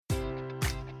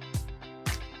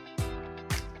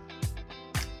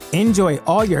Enjoy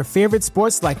all your favorite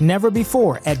sports like never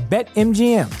before at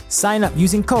BetMGM. Sign up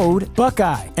using code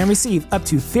Buckeye and receive up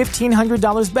to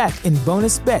 $1,500 back in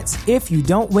bonus bets if you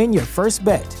don't win your first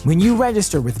bet. When you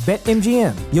register with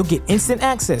BetMGM, you'll get instant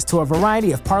access to a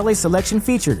variety of parlay selection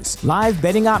features, live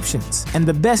betting options, and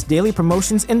the best daily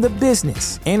promotions in the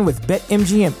business. And with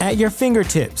BetMGM at your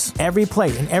fingertips, every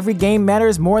play and every game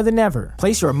matters more than ever.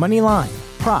 Place your money line,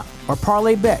 prop, or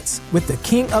parlay bets with the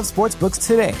king of sportsbooks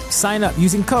today. Sign up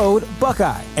using code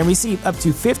Buckeye and receive up to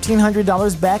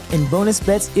 $1,500 back in bonus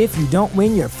bets if you don't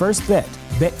win your first bet.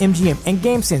 BetMGM and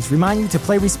GameSense remind you to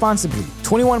play responsibly.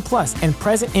 21 plus and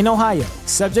present in Ohio,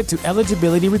 subject to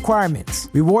eligibility requirements.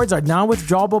 Rewards are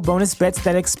non-withdrawable bonus bets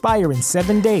that expire in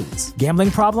 7 days. Gambling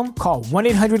problem? Call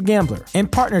 1-800-GAMBLER. In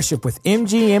partnership with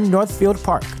MGM Northfield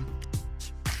Park.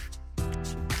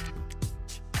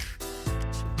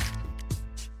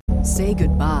 Say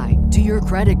goodbye to your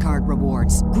credit card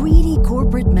rewards. Greedy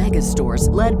corporate mega stores,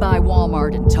 led by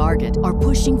Walmart and Target, are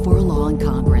pushing for a law in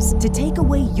Congress to take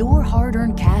away your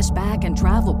hard-earned cash back and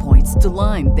travel points to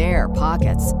line their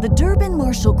pockets. The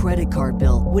Durbin-Marshall credit card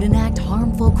bill would enact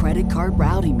harmful credit card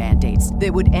routing mandates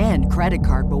that would end credit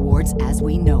card rewards as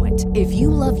we know it. If you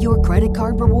love your credit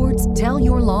card rewards, tell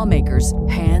your lawmakers,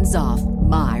 hands off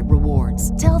my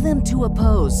rewards. Tell them to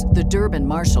oppose the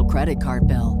Durbin-Marshall credit card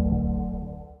bill.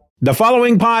 The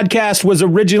following podcast was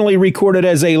originally recorded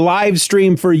as a live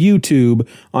stream for YouTube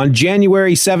on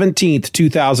January 17th,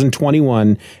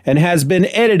 2021, and has been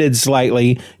edited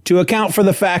slightly to account for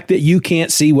the fact that you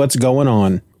can't see what's going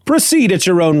on. Proceed at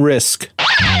your own risk.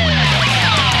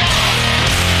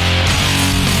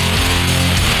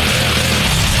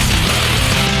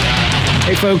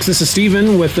 Hey folks, this is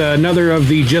Steven with another of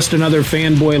the Just Another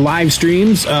Fanboy live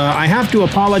streams. I have to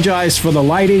apologize for the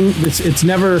lighting. It's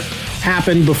never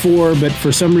happened before, but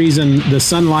for some reason the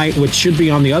sunlight, which should be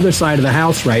on the other side of the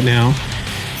house right now,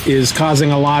 is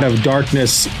causing a lot of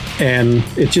darkness, and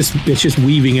it's just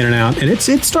weaving in and out, and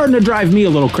it's starting to drive me a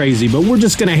little crazy, but we're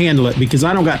just going to handle it because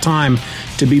I don't got time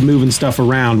to be moving stuff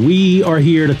around. We are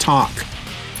here to talk,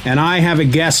 and I have a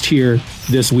guest here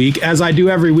this week, as I do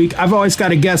every week. I've always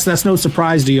got a guest. That's no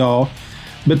surprise to y'all.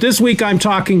 But this week I'm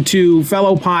talking to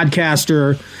fellow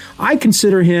podcaster. I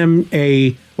consider him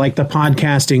the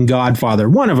podcasting godfather.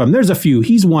 One of them. There's a few.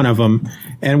 He's one of them.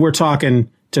 And we're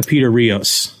talking to Peter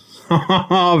Rios.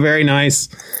 Oh, very nice.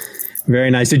 Very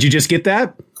nice. Did you just get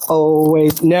that? Oh,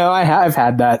 wait. No, I've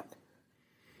had that.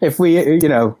 If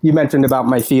you mentioned about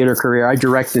my theater career, I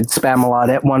directed Spamalot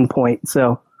at one point,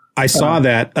 so... I saw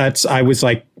that. I was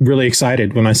like really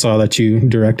excited when I saw that you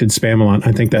directed Spamalot.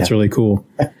 I think that's really cool.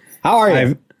 How are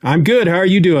you? I'm good. How are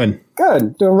you doing?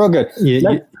 Good. Doing real good.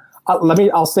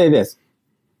 I'll say this.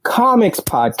 Comics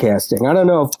podcasting. I don't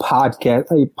know if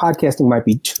podcasting might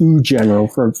be too general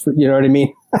for you know what I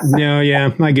mean? No, yeah,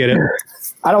 I get it.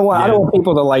 I don't want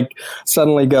people to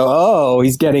suddenly go, oh,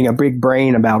 he's getting a big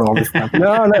brain about all this stuff.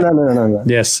 No.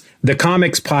 Yes. The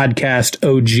Comics Podcast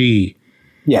OG.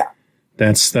 Yeah.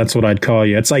 That's what I'd call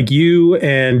you. It's like you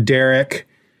and Derek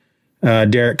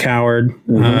Coward,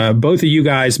 both of you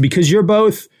guys, because you're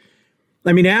both,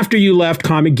 after you left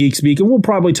Comic Geek Speak, and we'll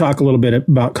probably talk a little bit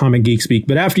about Comic Geek Speak,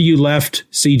 but after you left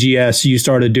CGS, you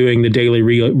started doing the Daily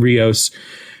Rios,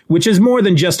 which is more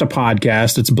than just a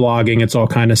podcast. It's blogging. It's all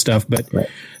kind of stuff. But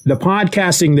the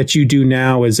podcasting that you do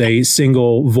now is a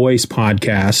single voice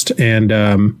podcast.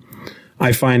 And,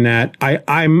 I find that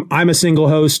I'm a single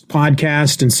host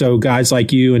podcast, and so guys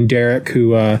like you and Derek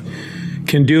who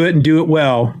can do it and do it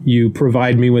well, you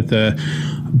provide me with a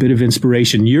bit of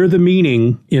inspiration. You're the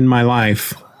meaning in my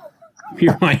life.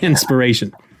 You're my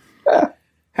inspiration. How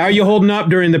are you holding up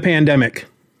during the pandemic?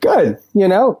 Good.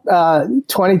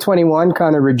 2021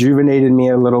 kind of rejuvenated me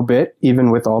a little bit, even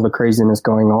with all the craziness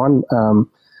going on.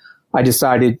 I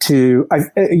decided to,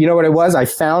 you know what it was? I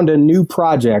found a new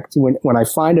project. When I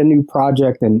find a new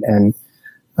project and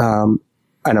I'm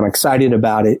excited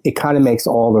about it, it kind of makes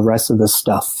all the rest of the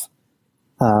stuff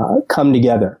come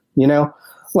together,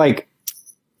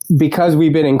 because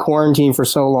we've been in quarantine for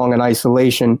so long in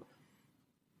isolation,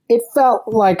 it felt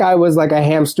like I was like a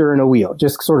hamster in a wheel,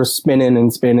 just sort of spinning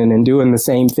and doing the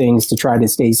same things to try to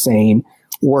stay sane,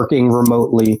 working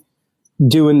remotely,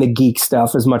 doing the geek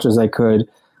stuff as much as I could.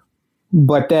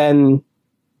 But then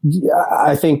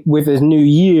I think with this new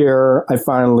year, I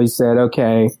finally said,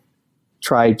 okay,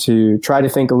 try to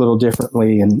think a little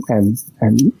differently and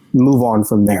move on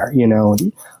from there,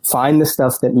 and find the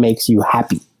stuff that makes you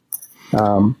happy.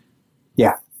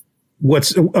 Yeah.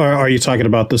 Are you talking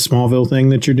about the Smallville thing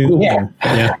that you're doing?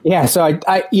 Yeah. Yeah. So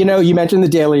I you mentioned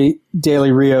the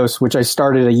Daily Rios, which I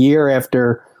started a year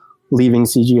after leaving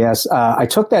CGS. I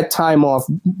took that time off,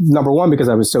 number one, because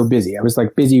I was so busy. I was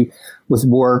like busy with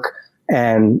work,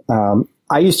 and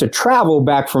I used to travel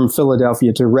back from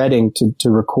Philadelphia to Reading to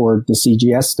record the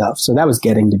CGS stuff. So that was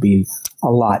getting to be a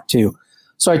lot too.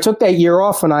 So I took that year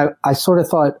off, and I sort of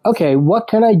thought, okay, what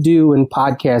can I do in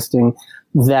podcasting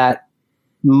that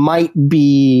might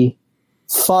be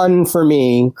fun for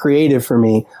me, creative for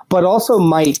me, but also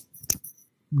might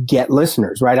get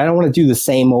listeners, right? I don't want to do the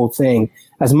same old thing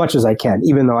as much as I can,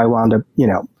 even though I wound up,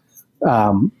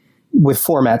 with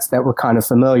formats that were kind of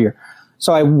familiar.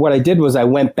 So what I did was I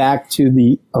went back to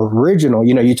the original,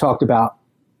 you talked about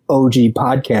OG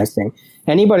podcasting.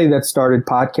 Anybody that started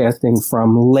podcasting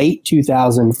from late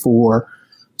 2004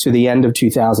 to the end of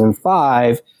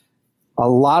 2005, a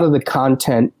lot of the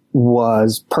content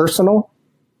was personal,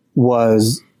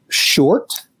 was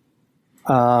short,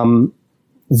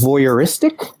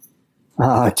 voyeuristic,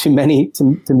 to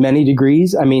many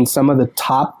degrees. I mean, some of the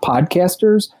top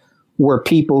podcasters were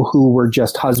people who were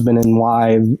just husband and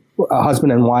wife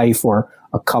or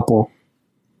a couple.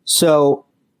 So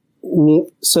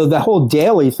the whole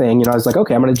daily thing, I was like,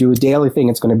 okay, I'm going to do a daily thing.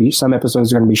 It's going to be, some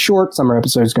episodes are going to be short, some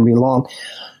episodes are going to be long.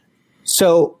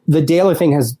 So the daily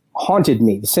thing has haunted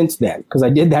me since then, because I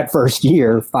did that first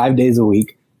year, 5 days a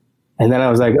week. And then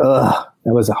I was like, ugh,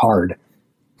 that was hard.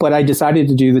 But I decided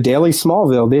to do the Daily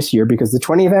Smallville this year because the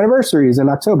 20th anniversary is in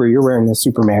October. You're wearing a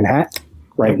Superman hat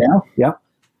right now. Yep.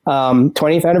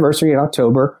 20th anniversary in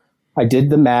October. I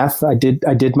did the math. I did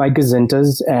my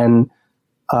gazintas. And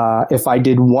if I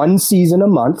did one season a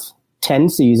month, 10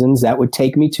 seasons, that would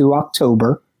take me to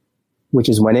October, which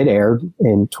is when it aired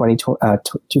in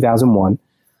 2001.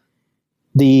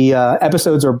 The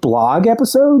episodes are blog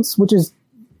episodes, which is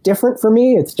different for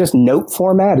me. It's just note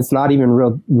format. It's not even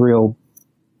real.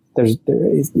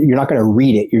 You're not going to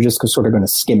read it. You're just sort of going to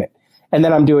skim it. And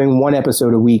then I'm doing one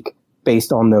episode a week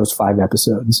based on those 5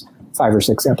 or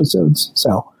 6 episodes.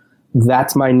 So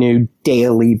that's my new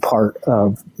daily part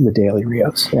of the Daily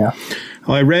Rios. Yeah.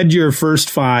 Well, I read your first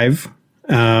 5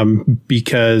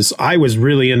 because I was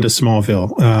really into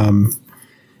Smallville.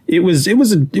 It was a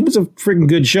freaking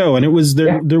good show, and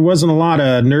there wasn't a lot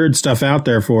of nerd stuff out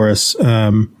there for us.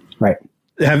 Right.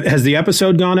 Has the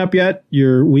episode gone up yet?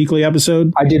 Your weekly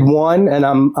episode? I did one, and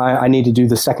I need to do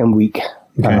the second week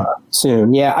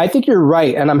soon. Yeah, I think you're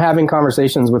right, and I'm having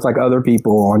conversations with like other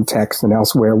people on text and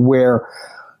elsewhere where,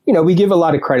 we give a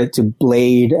lot of credit to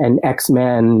Blade and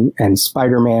X-Men and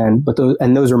Spider-Man, but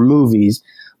those are movies,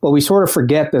 but we sort of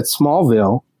forget that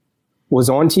Smallville was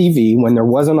on TV when there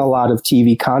wasn't a lot of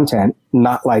TV content,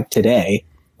 not like today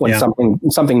when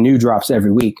something new drops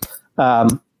every week.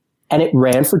 And it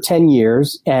ran for 10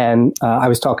 years. And I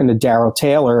was talking to Daryl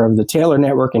Taylor of the Taylor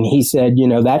Network, and he said,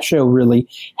 that show really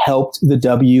helped the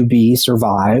WB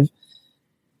survive.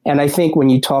 And I think when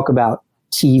you talk about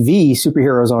TV,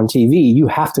 superheroes on TV, you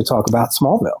have to talk about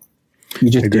Smallville. You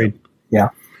just Agreed. Do. Yeah.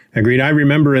 Agreed. I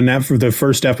remember in that, for the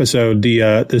first episode,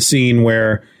 the scene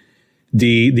where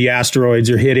the asteroids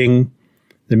are hitting,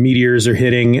 the meteors are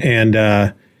hitting,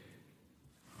 and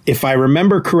if I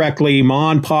remember correctly, Ma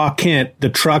and Pa Kent, the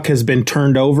truck has been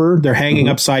turned over. They're hanging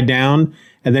upside down.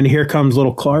 And then here comes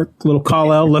little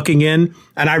Kal-El looking in.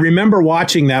 And I remember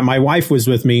watching that. My wife was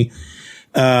with me.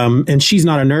 And she's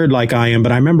not a nerd like I am,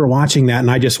 but I remember watching that,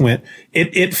 and I just went,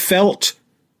 it felt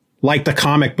like the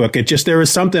comic book. There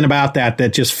was something about that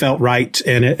just felt right.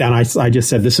 And I just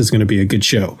said, this is going to be a good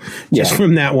show just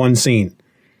from that one scene.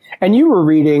 And you were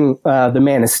reading The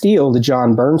Man of Steel, the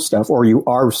John Byrne stuff, or you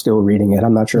are still reading it.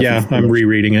 I'm not sure. Yeah, I'm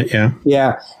rereading it. Yeah.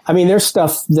 Yeah. I mean, there's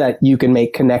stuff that you can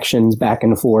make connections back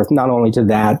and forth, not only to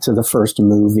that, to the first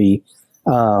movie,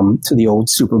 to the old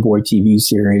Superboy TV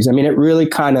series. I mean, it really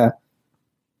kind of,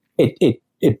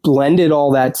 it blended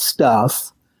all that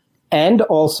stuff and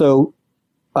also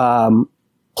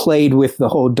played with the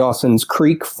whole Dawson's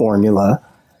Creek formula.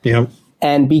 Yeah.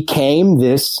 And became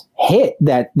this hit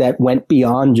that went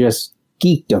beyond just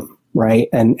geekdom, right?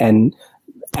 And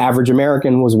average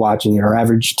American was watching it, or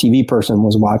average TV person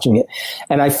was watching it.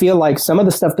 And I feel like some of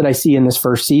the stuff that I see in this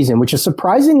first season, which is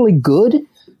surprisingly good,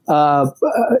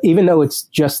 even though it's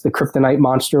just the Kryptonite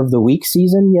Monster of the Week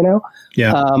season,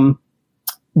 Yeah.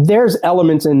 There's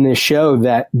elements in this show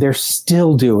that they're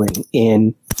still doing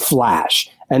in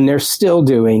Flash, and they're still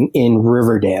doing in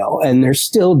Riverdale, and they're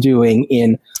still doing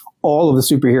in all of the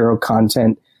superhero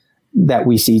content that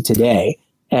we see today.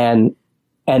 And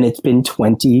it's been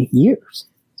 20 years.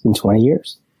 It's been 20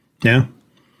 years. Yeah.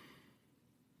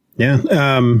 Yeah.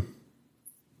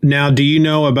 Now, do you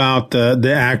know about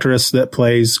the actress that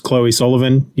plays Chloe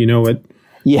Sullivan? You know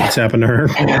what's happened to her?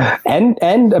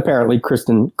 And apparently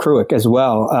Kristen Cruick as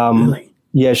well. Really?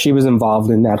 Yeah, she was involved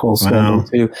in that whole scandal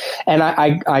too. And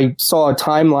I saw a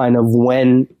timeline of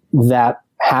when that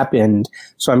happened.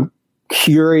 So I'm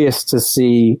curious to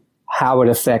see how it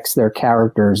affects their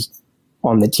characters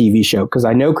on the TV show. Because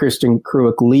I know Kristen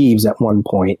Cruick leaves at one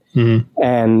point.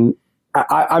 And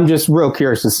I'm just real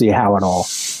curious to see how it all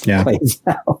plays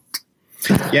out.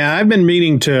 Yeah, I've been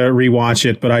meaning to rewatch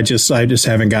it, but I just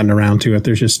haven't gotten around to it.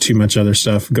 There's just too much other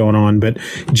stuff going on. But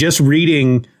just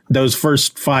reading those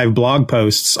first 5 blog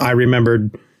posts, I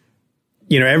remembered,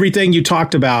 everything you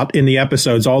talked about in the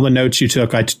episodes, all the notes you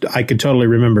took, I could totally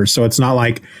remember. So it's not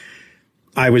like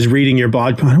I was reading your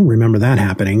blog. I don't remember that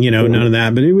happening, none of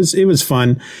that. But it was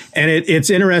fun. And it's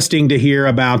interesting to hear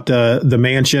about the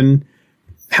mansion,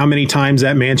 how many times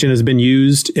that mansion has been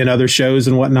used in other shows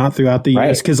and whatnot throughout the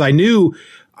years. Because I knew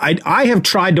I have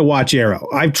tried to watch Arrow.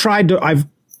 I've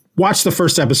watched the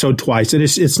first episode twice, and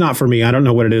it's not for me. I don't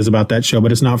know what it is about that show,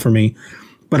 but it's not for me.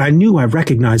 But I knew I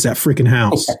recognized that freaking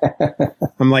house.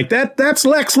 I'm like, that's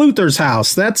Lex Luthor's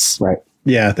house. That's right.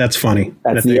 Yeah, that's funny.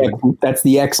 That's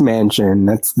the X mansion.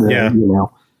 That's the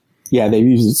they've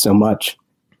used it so much.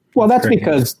 Well, that's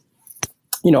because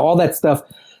all that stuff.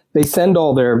 They send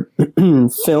all their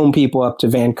film people up to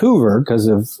Vancouver because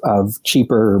of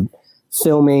cheaper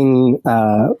filming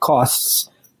costs,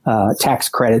 tax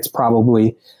credits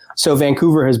probably. So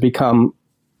Vancouver has become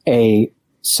a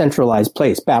centralized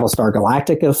place. Battlestar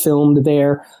Galactica filmed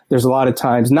there. There's a lot of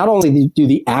times, not only do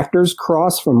the actors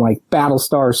cross from like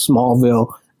Battlestar, Smallville,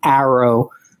 Arrow,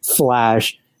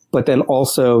 Flash, but then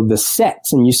also the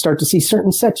sets. And you start to see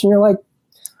certain sets and you're like,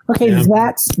 okay,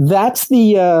 that's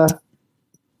the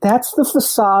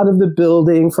facade of the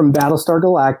building from Battlestar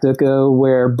Galactica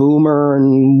where Boomer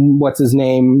and what's his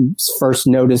name first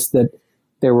noticed that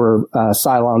there were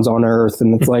Cylons on Earth.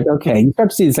 And it's like, okay, you start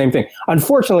to see the same thing.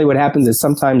 Unfortunately, what happens is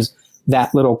sometimes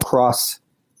that little cross,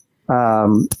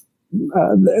 that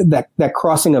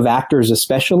crossing of actors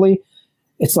especially,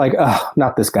 it's like, oh,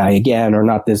 not this guy again or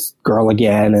not this girl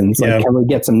again. And it's like, can we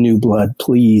get some new blood,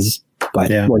 please?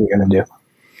 But what are you going to do?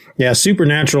 Yeah,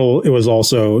 Supernatural, it was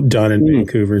also done in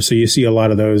Vancouver, so you see a lot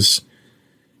of those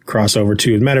crossover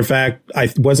too. As a matter of fact,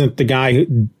 I wasn't the guy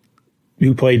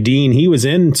who played Dean. He was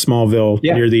in Smallville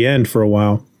near the end for a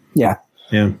while. Yeah.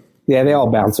 They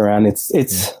all bounce around. It's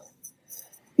as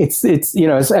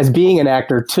being an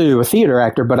actor too, a theater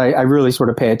actor, but I really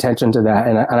sort of pay attention to that,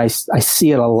 and I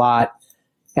see it a lot,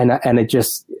 and it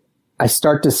just I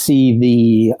start to see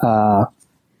the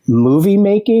movie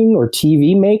making or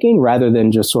TV making rather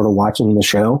than just sort of watching the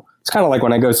show. It's kind of like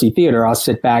when I go see theater, I'll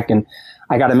sit back and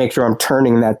I got to make sure I'm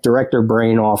turning that director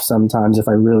brain off sometimes if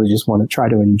I really just want to try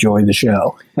to enjoy the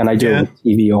show. And I do it with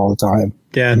TV all the time.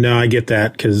 Yeah, no, I get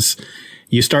that because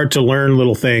you start to learn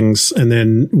little things. And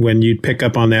then when you pick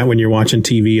up on that, when you're watching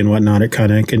TV and whatnot, it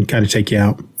can take you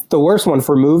out. The worst one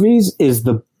for movies is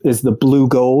the blue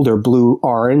gold or blue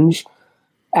orange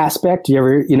aspect. You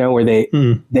ever, where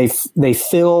they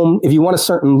film, if you want a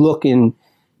certain look in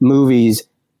movies,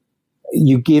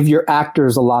 you give your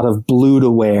actors a lot of blue to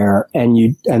wear and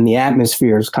the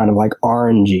atmosphere is kind of like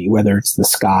orangey, whether it's the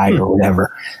sky or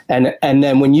whatever. And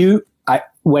then when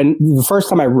the first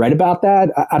time I read about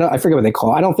that, I forget what they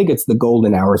call it. I don't think it's the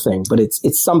golden hour thing, but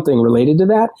it's something related to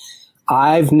that.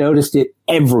 I've noticed it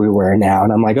everywhere now.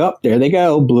 And I'm like, oh, there they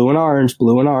go. Blue and orange,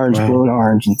 blue and orange, blue and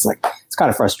orange. And it's like, it's kind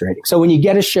of frustrating. So when you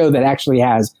get a show that actually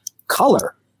has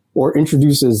color or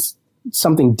introduces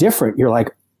something different, you're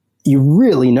like, you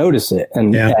really notice it.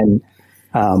 And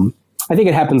I think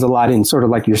it happens a lot in sort of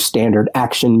like your standard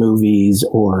action movies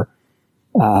or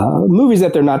movies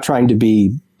that they're not trying to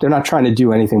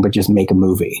do anything but just make a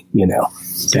movie,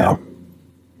 So.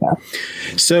 Yeah.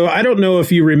 So I don't know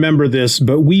if you remember this,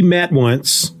 but we met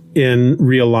once in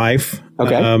real life.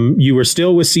 Okay. You were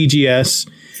still with CGS.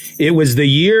 It was the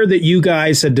year that you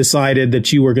guys had decided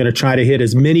that you were going to try to hit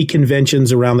as many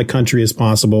conventions around the country as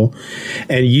possible.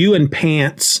 And you and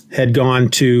Pants had gone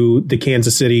to the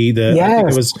Kansas City, I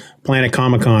think it was Planet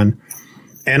Comic-Con.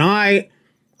 And I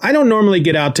don't normally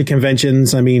get out to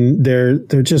conventions. I mean, they're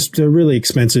really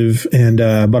expensive. And,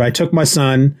 but I took my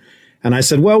son. And I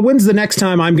said, well, when's the next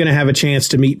time I'm going to have a chance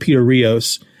to meet Peter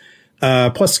Rios?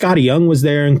 Plus Scotty Young was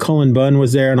there and Cullen Bunn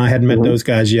was there, and I hadn't met those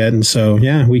guys yet. And so,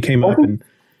 we came up. And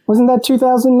wasn't that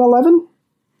 2011?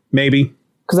 Maybe.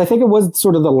 Because I think it was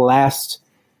sort of the last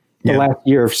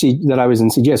year of that I was in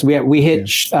CGS. We hit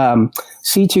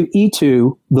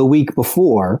C2E2 the week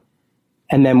before,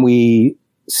 and then we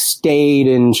stayed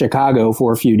in Chicago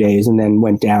for a few days and then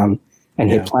went down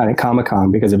and hit Planet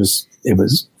Comic-Con because it was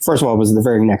first of all, it was the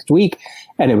very next week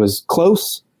and it was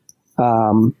close.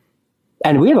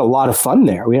 and we had a lot of fun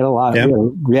there. We had a lot of,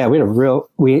 we had a real,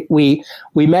 we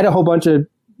met a whole bunch of,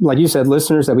 like you said,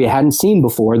 listeners that we hadn't seen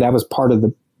before. That was part of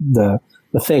the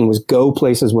thing, was go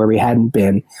places where we hadn't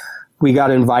been. We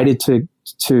got invited to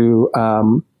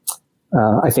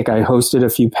I think I hosted a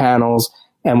few panels,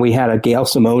 and we had a Gail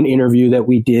Simone interview that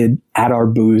we did at our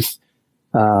booth.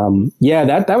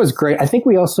 That was great. I think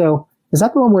we also, is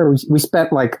that the one where we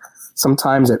spent like some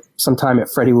time at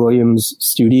Freddie Williams'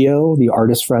 studio, the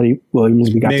artist Freddie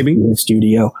Williams? We got to be in the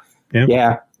studio.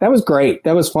 Yeah, that was great.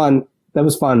 That was fun. That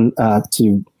was fun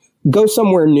to go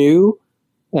somewhere new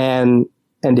and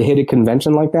to hit a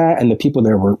convention like that. And the people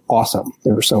there were awesome.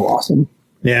 They were so awesome.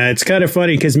 Yeah, it's kind of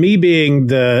funny because me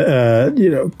being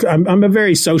I'm a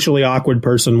very socially awkward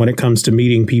person when it comes to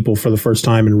meeting people for the first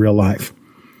time in real life.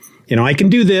 I can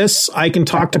do this. I can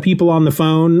talk to people on the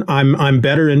phone. I'm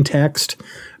better in text.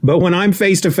 But when I'm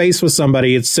face to face with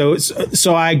somebody, it's so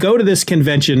I go to this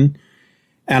convention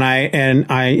and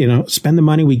I spend the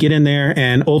money. We get in there,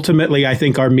 and ultimately, I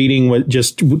think our meeting was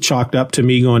just chalked up to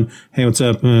me going, "Hey, what's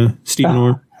up, Stephen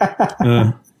Orr?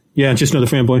 Yeah, just another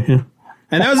fanboy." Yeah.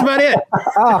 And that was about it.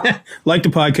 Like the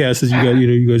podcast, as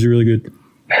you guys are really good.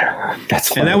 That's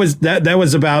funny. And that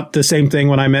was about the same thing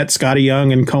when I met Scotty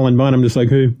Young and Cullen Bunn. I'm just like,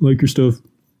 hey, like your stuff.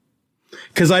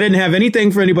 Because I didn't have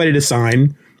anything for anybody to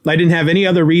sign. I didn't have any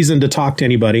other reason to talk to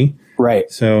anybody.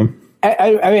 Right. So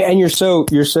I mean, and you're so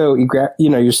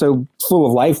full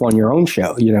of life on your own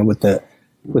show, with the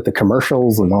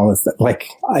commercials and all this stuff. Like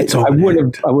I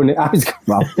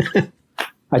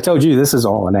told you this is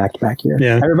all an act back here.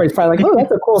 Yeah. Everybody's probably like, oh,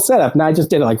 that's a cool setup. And I just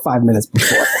did it like 5 minutes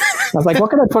before. I was like, what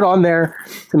can I put on there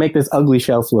to make this ugly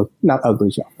shelf look, not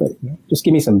ugly shelf, but just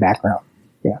give me some background.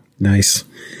 Yeah. Nice.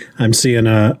 I'm seeing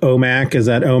OMAC. Is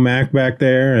that OMAC back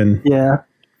there? And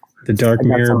the Dark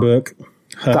Mirror book.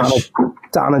 Hush.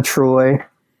 Donna Troy.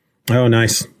 Oh,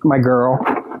 nice. My girl.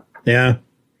 Yeah.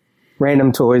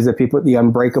 Random toys that people, the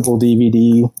Unbreakable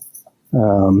DVD.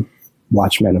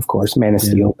 Watchmen, of course, Man of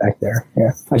Steel back there.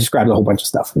 Yeah, I just grabbed a whole bunch of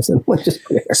stuff. I said, let's just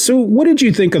put it here. So, what did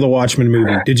you think of the Watchmen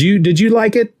movie? Did you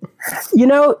like it?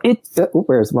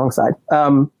 Where's the wrong side?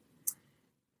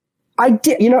 I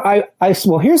did.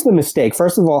 Well, here's the mistake.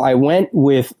 First of all, I went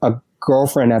with a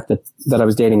girlfriend that I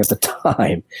was dating at the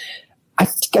time. I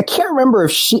can't remember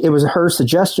if it was her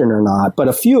suggestion or not, but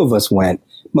a few of us went,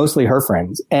 mostly her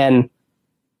friends, and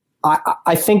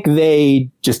I think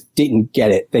they just didn't get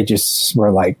it. They just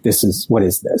were like, what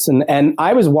is this? And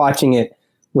I was watching it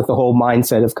with the whole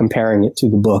mindset of comparing it to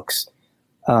the books.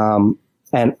 And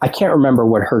I can't remember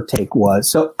what her take was.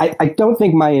 So I don't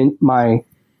think my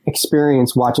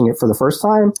experience watching it for the first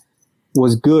time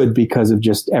was good because of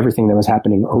just everything that was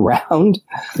happening around.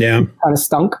 Yeah. Kind of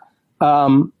stunk.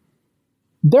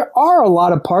 There are a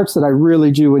lot of parts that I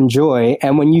really do enjoy.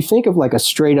 And when you think of like a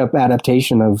straight up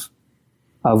adaptation of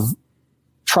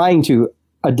trying to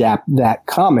adapt that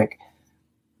comic,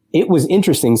 it was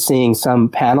interesting seeing some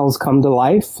panels come to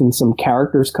life and some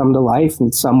characters come to life,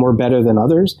 and some were better than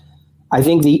others. I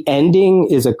think the ending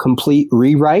is a complete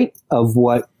rewrite of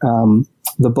what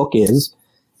the book is.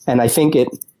 And I think it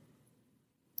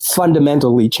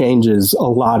fundamentally changes a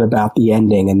lot about the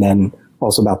ending and then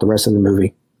also about the rest of the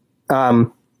movie.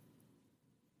 I'm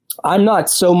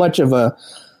not so much of a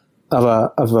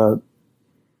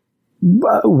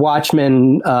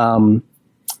Watchmen, not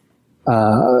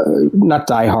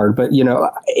Die Hard, but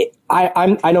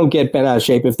I don't get bent out of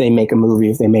shape if they make a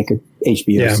movie, if they make a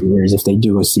HBO series, if they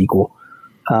do a sequel.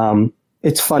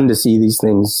 It's fun to see these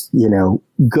things,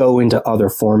 go into other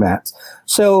formats.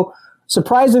 So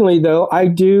surprisingly, though, I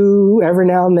do every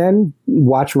now and then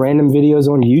watch random videos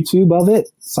on YouTube of it.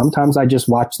 Sometimes I just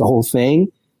watch the whole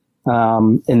thing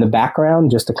in the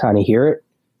background just to kind of hear it.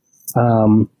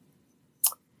 I'm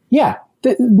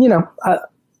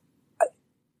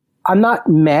not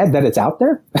mad that it's out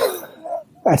there.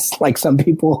 That's like some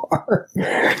people are.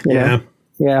 Yeah.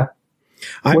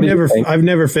 I've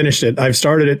never finished it. I've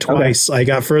started it twice. Okay. I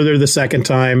got further the second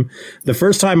time. The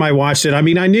first time I watched it, I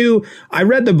mean, I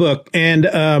read the book and,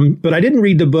 but I didn't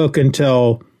read the book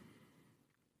until,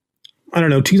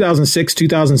 2006,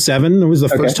 2007. It was the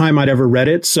first time I'd ever read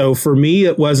it. So for me,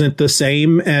 it wasn't the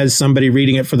same as somebody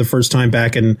reading it for the first time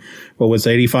back in,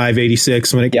 85,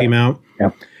 86 when it came out.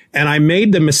 Yep. And I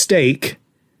made the mistake.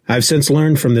 I've since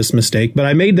learned from this mistake, but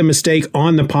I made the mistake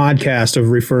on the podcast of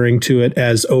referring to it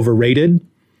as overrated,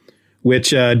 which,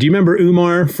 do you remember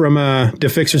Umar from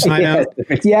The Fixer's Hideout?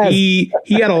 Yes. He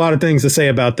had a lot of things to say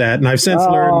about that. And I've since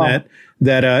learned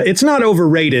that it's not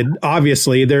overrated.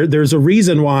 Obviously, there's a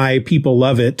reason why people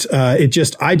love it. I read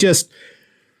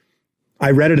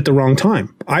it at the wrong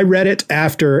time. I read it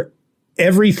after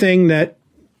everything that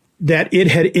that it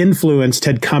had influenced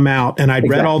had come out, and I'd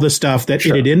read all the stuff that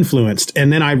it had influenced,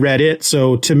 and then I read it.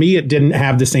 So to me, it didn't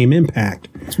have the same impact.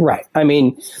 Right. I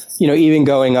mean, even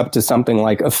going up to something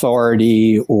like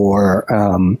Authority or,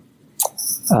 I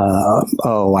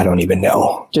don't even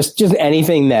know. Just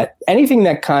anything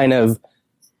that kind of,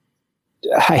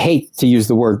 I hate to use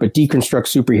the word, but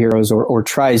deconstructs superheroes or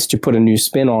tries to put a new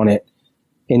spin on it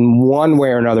in one way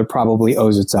or another probably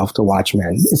owes itself to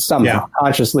Watchmen. It's somehow,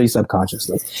 consciously,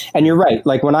 subconsciously. And you're right.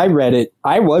 Like when I read it,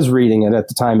 I was reading it at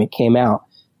the time it came out.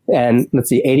 And let's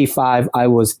see, 85, I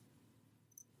was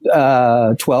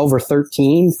 12 or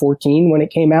 13, 14 when it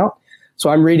came out. So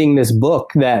I'm reading this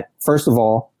book that, first of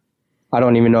all, I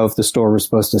don't even know if the store was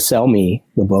supposed to sell me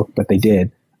the book, but they did.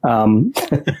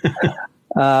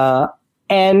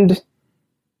 And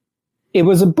it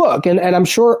was a book, and I'm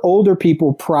sure older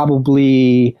people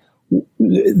probably,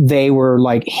 they were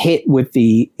like hit with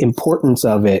the importance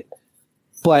of it,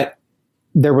 but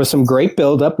there was some great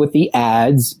buildup with the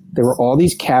ads. There were all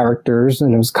these characters,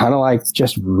 and it was kind of like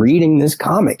just reading this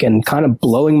comic and kind of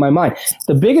blowing my mind.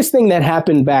 The biggest thing that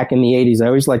happened back in the 80s, I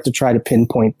always like to try to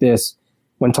pinpoint this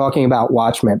when talking about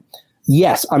Watchmen.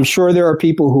 Yes, I'm sure there are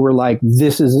people who were like,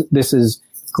 this is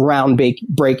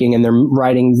groundbreaking, and they're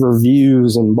writing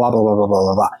reviews and blah, blah, blah, blah,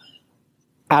 blah, blah.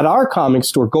 At our comic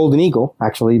store, Golden Eagle,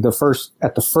 actually, at the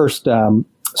first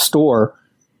store,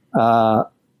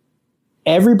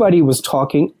 everybody was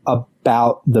talking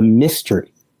about the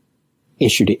mystery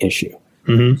issue to issue,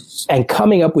 and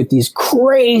coming up with these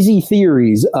crazy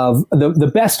theories of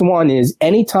the best one is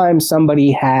anytime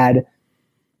somebody had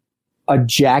a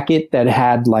jacket that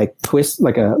had like twists,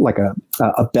 like a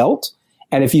belt.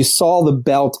 And if you saw the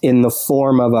belt in the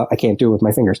form of I can't do it with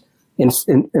my fingers, in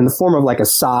the form of like a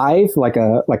scythe, like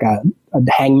a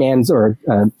hangman's or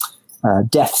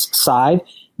death's scythe,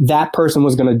 that person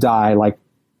was going to die like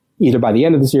either by the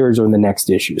end of the series or in the next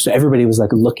issue. So everybody was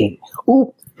like looking,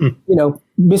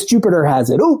 Miss Jupiter has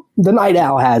it. Oh, the Night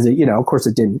Owl has it. Of course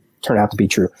it didn't turn out to be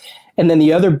true. And then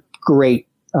the other great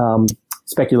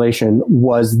speculation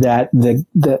was that the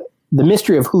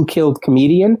mystery of who killed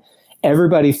Comedian,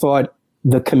 everybody thought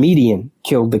the comedian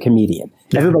killed the comedian.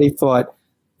 Yeah. Everybody thought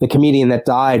the comedian that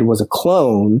died was a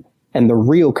clone and the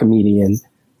real comedian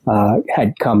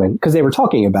had come in, because they were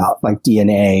talking about like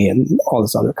DNA and all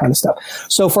this other kind of stuff.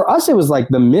 So for us, it was like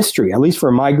the mystery, at least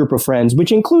for my group of friends,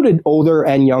 which included older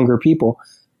and younger people.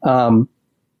 And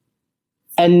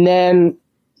then,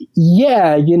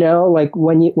 like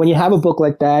when you have a book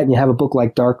like that, and you have a book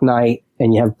like Dark Knight,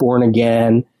 and you have Born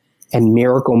Again and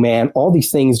Miracle Man, all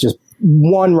these things just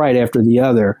one right after the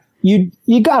other, you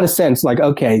got a sense like,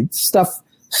 okay, stuff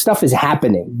is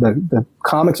happening. The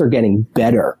comics are getting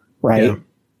better, right? Yeah.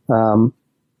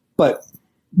 But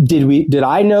did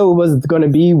I know it was going to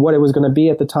be what it was going to be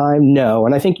at the time? No.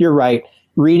 And I think you're right.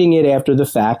 Reading it after the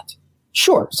fact,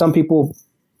 sure, some people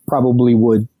probably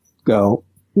would go,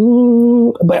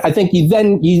 but I think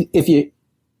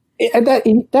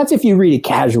that's if you read it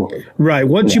casually. Right.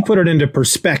 Once you put it into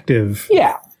perspective.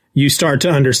 Yeah. You start to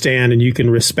understand, and you can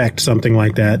respect something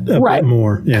like that a bit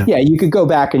more. Yeah. Yeah. You could go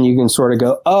back and you can sort of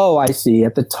go, oh, I see.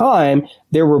 At the time,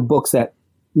 there were books that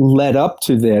led up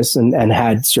to this and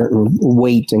had certain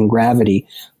weight and gravity.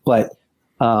 But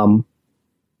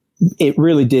it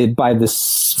really did. By the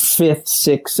 5th,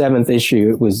 6th, 7th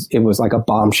issue, it was like a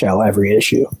bombshell every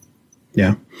issue.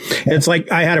 Yeah. It's like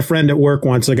I had a friend at work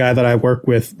once, a guy that I work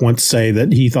with once, say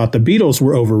that he thought the Beatles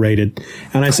were overrated.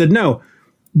 And I said, no.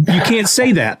 You can't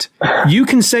say that. You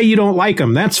can say you don't like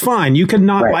them. That's fine. You can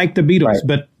not like the Beatles,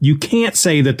 but you can't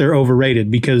say that they're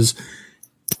overrated, because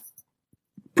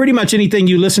pretty much anything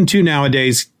you listen to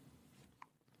nowadays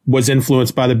was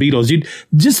influenced by the Beatles. You'd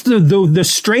just the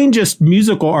strangest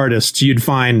musical artists you'd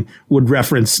find would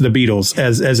reference the Beatles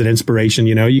as an inspiration.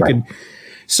 You could.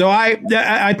 So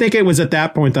I think it was at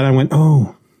that point that I went,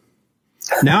 oh.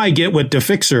 Now I get what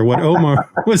what Omar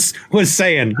was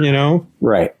saying,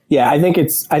 Right. Yeah, I think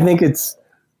it's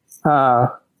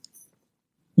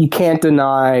you can't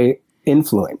deny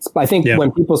influence. But I think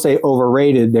when people say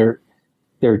overrated, they're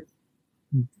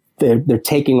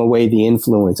taking away the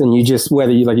influence, and you just,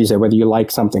 whether you, like you said, whether you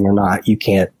like something or not, you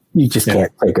just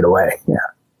can't take it away. Yeah.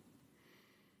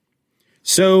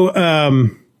 So, all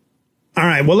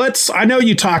right. Well, I know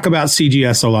you talk about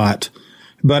CGS a lot.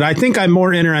 But I think I'm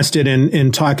more interested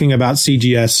in talking about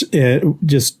CGS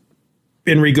just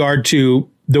in regard to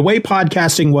the way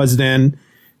podcasting was then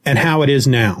and how it is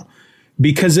now,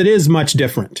 because it is much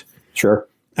different. Sure.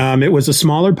 It was a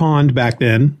smaller pond back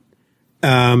then.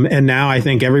 And now I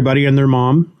think everybody and their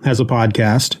mom has a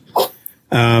podcast.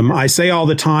 I say all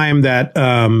the time that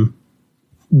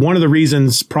one of the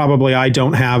reasons probably I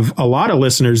don't have a lot of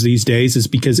listeners these days is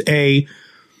because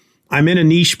I'm in a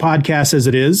niche podcast as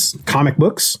it is, comic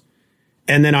books.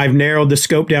 And then I've narrowed the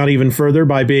scope down even further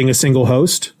by being a single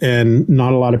host, and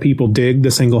not a lot of people dig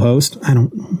the single host. I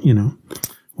don't,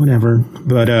 whatever.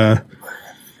 But,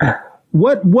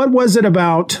 what was it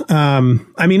about?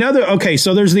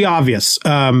 So there's the obvious.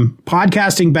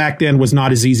 Podcasting back then was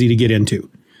not as easy to get into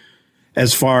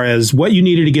as far as what you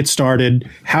needed to get started,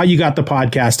 how you got the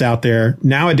podcast out there.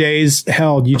 Nowadays,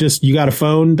 hell, you got a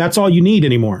phone. That's all you need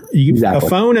anymore. Exactly. A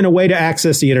phone and a way to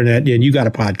access the internet, and you got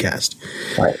a podcast.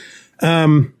 Right.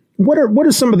 What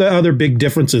are some of the other big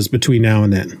differences between now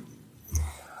and then?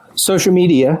 Social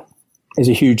media is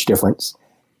a huge difference.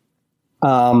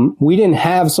 We didn't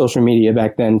have social media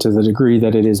back then to the degree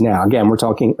that it is now. Again, we're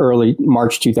talking early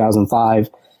March 2005,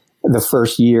 the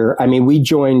first year. I mean, we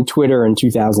joined Twitter in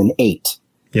 2008.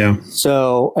 Yeah.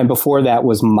 So, and before that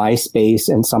was MySpace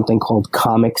and something called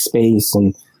Comic Space.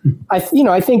 And I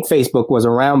think Facebook was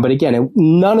around, but again,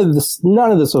 none of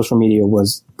the social media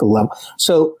was the level.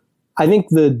 So I think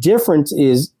the difference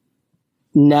is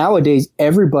nowadays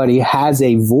everybody has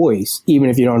a voice, even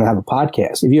if you don't have a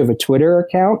podcast. If you have a Twitter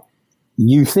account,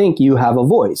 you think you have a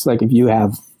voice. Like if you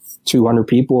have 200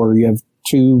 people or you have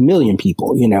 2 million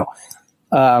people,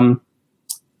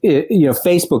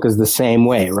 Facebook is the same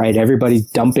way, right? Everybody's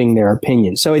dumping their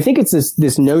opinion. So I think it's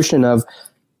this notion of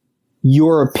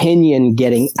your opinion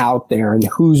getting out there and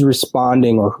who's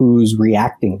responding or who's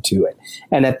reacting to it.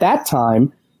 And at that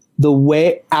time, the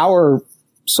way our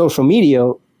social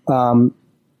media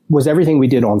was everything we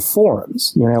did on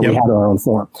forums. We had our own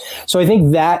forum. So I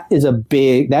think that is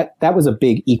that was a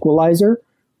big equalizer,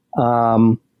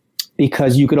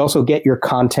 because you could also get your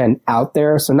content out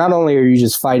there. So not only are you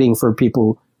just fighting for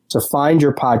people to find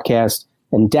your podcast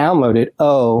and download it,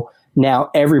 now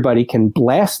everybody can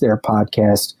blast their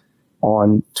podcast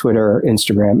on Twitter,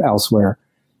 Instagram, elsewhere.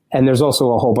 And there's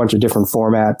also a whole bunch of different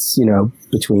formats,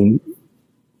 between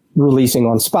releasing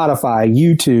on Spotify,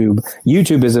 YouTube.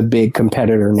 YouTube is a big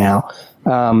competitor now.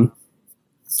 I'm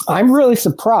really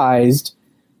surprised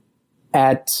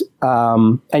at,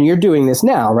 and you're doing this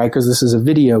now, right? Because this is a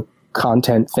video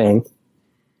content thing.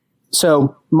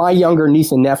 So my younger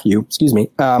niece and nephew,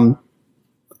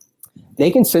 they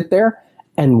can sit there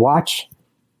and watch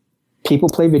people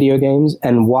play video games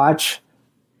and watch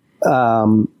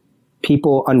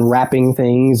people unwrapping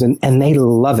things, and they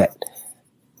love it.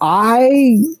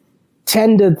 I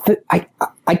tend to,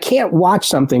 I can't watch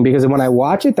something because when I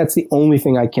watch it, that's the only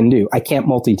thing I can do. I can't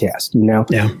multitask,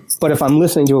 Yeah. But if I'm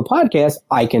listening to a podcast,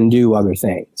 I can do other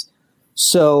things.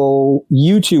 So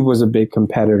YouTube was a big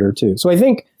competitor too. So I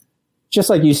think, just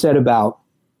like you said about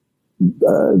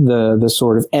the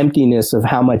sort of emptiness of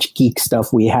how much geek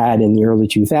stuff we had in the early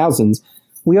 2000s,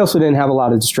 we also didn't have a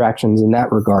lot of distractions in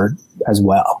that regard as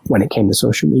well when it came to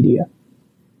social media.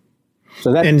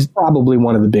 So that's probably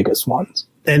one of the biggest ones.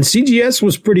 And CGS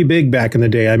was pretty big back in the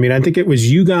day. I mean, I think it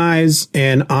was you guys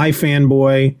and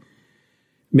iFanboy,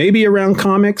 maybe around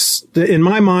comics. In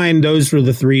my mind, those were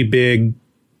the three big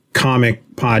comic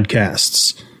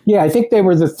podcasts. Yeah, I think they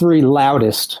were the three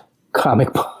loudest comic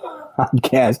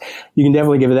podcasts. You can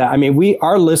definitely give it that. I mean,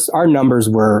 our numbers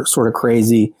were sort of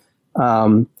crazy.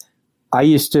 I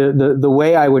used to, the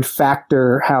way I would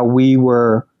factor how we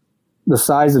were the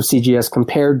size of CGS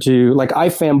compared to like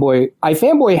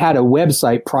iFanboy had a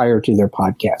website prior to their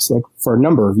podcast, like for a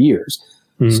number of years.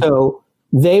 Mm-hmm. So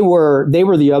they were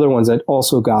the other ones that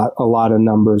also got a lot of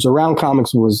numbers. Around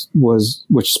Comics was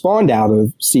which spawned out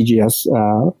of CGS,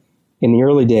 in the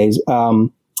early days,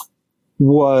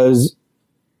 was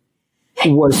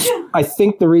I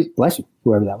think the reason, bless you,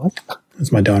 whoever that was.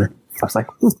 That's my daughter. I was like,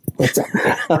 what's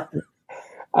that?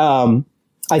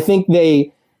 I think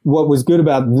what was good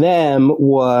about them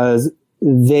was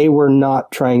they were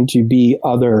not trying to be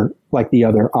like the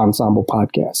other ensemble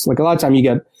podcasts. Like a lot of time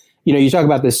you talk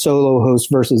about this solo host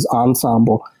versus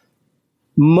ensemble.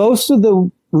 Most of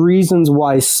the reasons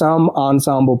why some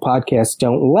ensemble podcasts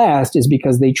don't last is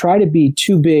because they try to be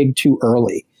too big too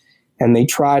early. And they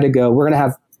try to go, we're going to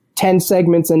have 10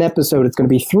 segments an episode. It's going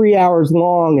to be 3 hours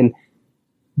long.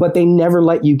 But they never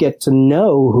let you get to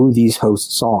know who these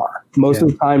hosts are. Most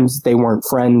of the times they weren't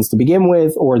friends to begin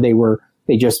with, or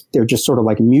they're just sort of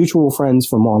like mutual friends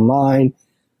from online.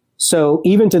 So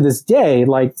even to this day,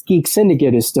 like Geek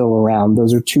Syndicate is still around.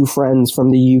 Those are two friends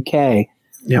from the UK.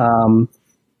 Yeah.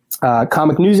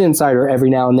 Comic News Insider every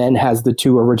now and then has the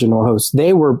two original hosts.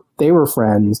 They were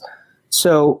friends.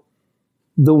 So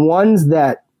the ones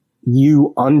that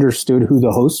you understood who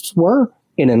the hosts were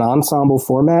in an ensemble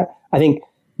format, I think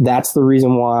that's the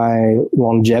reason why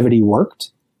longevity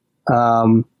worked.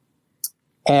 And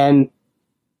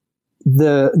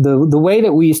the way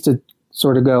that we used to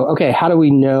sort of go, okay, how do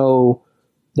we know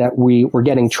that we're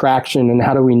getting traction, and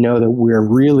how do we know that we're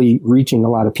really reaching a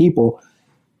lot of people?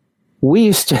 We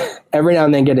used to every now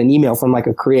and then get an email from like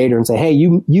a creator and say, hey,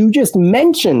 you just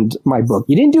mentioned my book.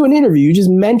 You didn't do an interview. You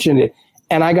just mentioned it.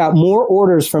 And I got more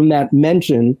orders from that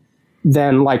mention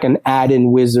than like an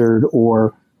ad-in wizard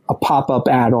or a pop-up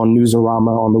ad on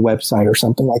Newsarama on the website or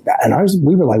something like that. And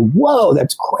we were like, whoa,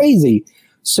 that's crazy.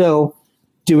 So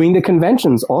doing the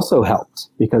conventions also helped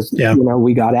because,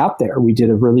 we got out there. We did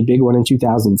a really big one in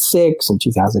 2006 and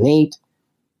 2008.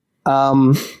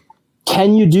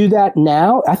 Can you do that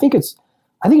now? I think it's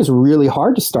really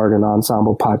hard to start an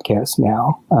ensemble podcast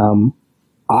now.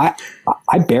 I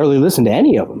barely listen to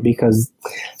any of them because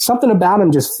something about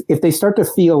them if they start to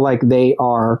feel like they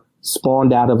are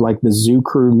spawned out of like the Zoo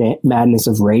Crew madness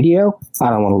of radio, I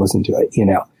don't want to listen to it,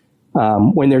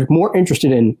 when they're more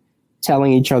interested in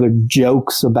telling each other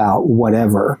jokes about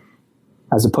whatever,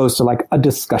 as opposed to like a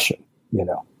discussion,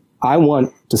 I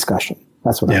want discussion.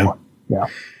 That's what I want. Yeah.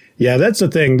 Yeah, that's the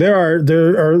thing. There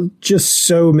are just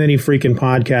so many freaking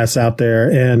podcasts out there,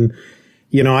 and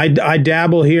I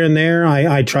dabble here and there.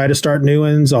 I try to start new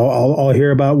ones. I'll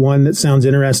hear about one that sounds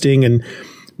interesting,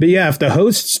 but yeah, if the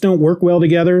hosts don't work well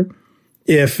together,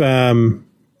 there's got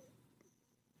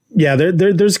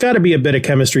to be a bit of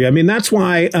chemistry. I mean, that's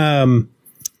why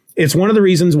it's one of the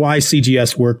reasons why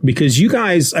CGS worked, because you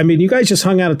guys just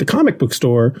hung out at the comic book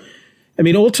store. I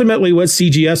mean, ultimately what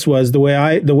CGS was, the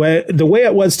way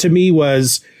it was to me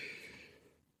was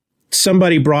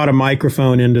somebody brought a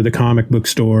microphone into the comic book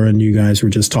store and you guys were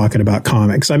just talking about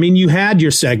comics. I mean, you had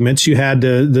your segments, you had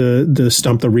the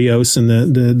Stump the Rios and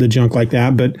the junk like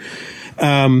that, but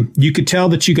you could tell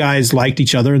that you guys liked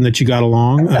each other and that you got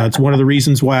along. It's one of the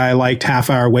reasons why I liked Half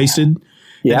Hour Wasted.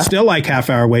 Yeah. And still like Half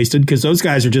Hour Wasted, because those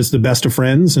guys are just the best of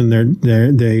friends, and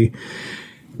they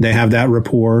have that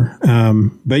rapport.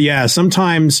 But yeah,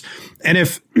 sometimes, and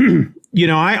if,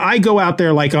 I go out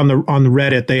there, like on the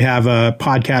Reddit, they have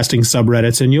podcasting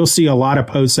subreddits, and you'll see a lot of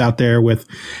posts out there with,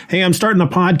 hey, I'm starting a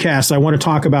podcast. I want to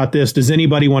talk about this. Does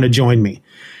anybody want to join me?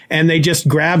 And they just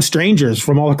grab strangers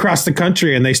from all across the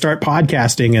country and they start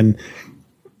podcasting, and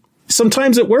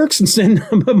sometimes it works and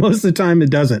but most of the time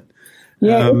it doesn't.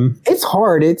 Yeah, it's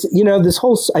hard. It's, this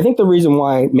whole, I think the reason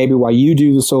why you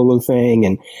do the solo thing,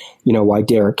 and, why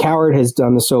Derek Coward has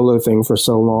done the solo thing for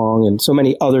so long, and so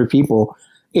many other people,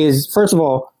 is, first of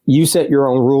all, you set your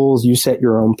own rules, you set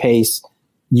your own pace,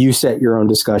 you set your own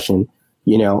discussion,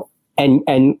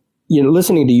 and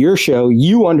listening to your show,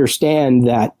 you understand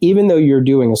that even though you're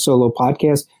doing a solo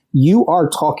podcast, you are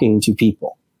talking to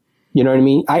people. You know what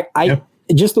I mean?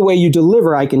 Just the way you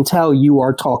deliver, I can tell you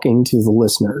are talking to the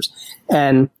listeners.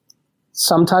 And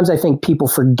sometimes I think people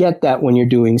forget that when you're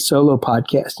doing solo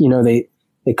podcasts,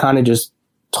 they kind of just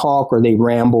talk or they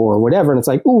ramble or whatever. And it's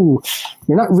like, ooh,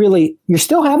 you're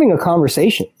still having a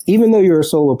conversation, even though you're a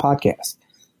solo podcast.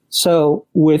 So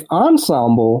with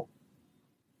Ensemble,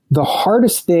 the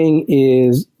hardest thing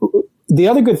is the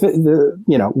other good thing,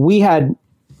 we had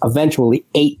eventually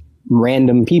 8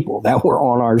 random people that were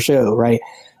on our show, right?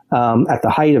 At the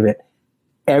height of it,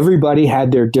 everybody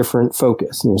had their different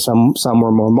focus. Some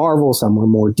were more Marvel, some were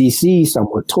more DC, some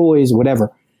were toys,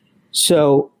 whatever.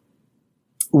 So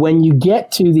when you get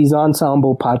to these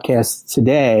ensemble podcasts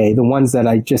today, the ones that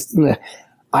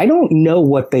I don't know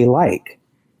what they like,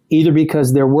 either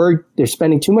because they're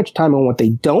spending too much time on what they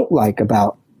don't like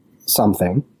about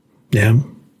something,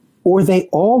 or they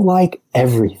all like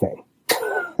everything.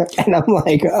 And I'm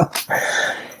like,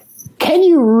 can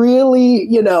you really,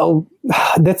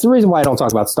 that's the reason why I don't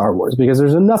talk about Star Wars, because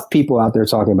there's enough people out there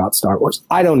talking about Star Wars.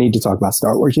 I don't need to talk about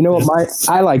Star Wars. You know what?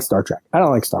 I like Star Trek. I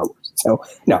don't like Star Wars. So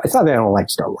no, it's not that I don't like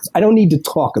Star Wars. I don't need to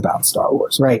talk about Star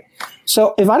Wars, right?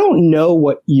 So if I don't know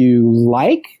what you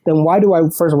like, then why do I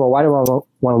want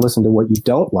to listen to what you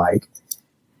don't like?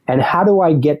 And how do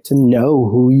I get to know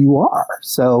who you are?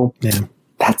 So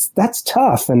that's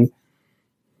tough. And,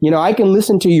 I can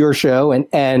listen to your show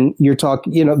and you're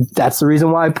talking, that's the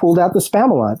reason why I pulled out the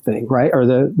Spamalot thing, right? Or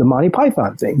the Monty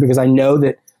Python thing, because I know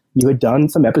that you had done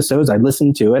some episodes. I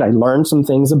listened to it. I learned some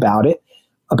things about it,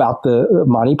 about the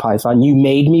Monty Python. You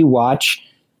made me watch,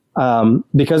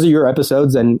 because of your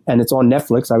episodes and it's on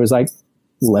Netflix. I was like,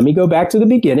 let me go back to the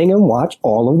beginning and watch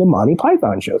all of the Monty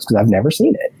Python shows, because I've never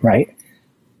seen it, right?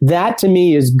 That to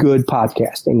me is good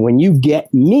podcasting. When you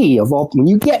get me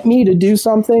to do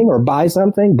something or buy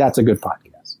something, that's a good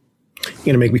podcast. You're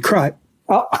going to make me cry.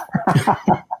 Oh.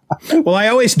 Well, I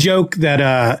always joke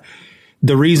that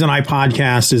the reason I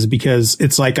podcast is because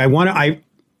it's like I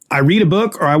I read a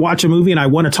book or I watch a movie and I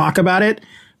want to talk about it,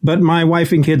 but my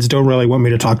wife and kids don't really want me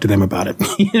to talk to them about it,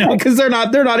 because they're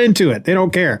not into it. They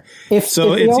don't care. It's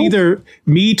either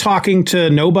me talking to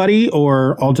nobody,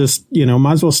 or I'll just,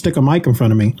 might as well stick a mic in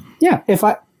front of me. Yeah. If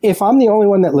I'm the only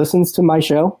one that listens to my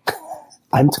show,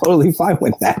 I'm totally fine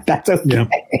with that. That's okay.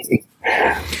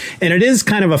 Yeah. And it is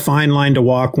kind of a fine line to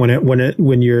walk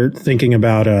when you're thinking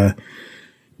about,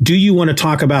 do you want to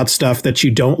talk about stuff that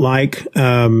you don't like?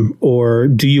 Or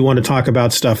do you want to talk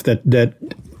about stuff that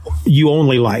you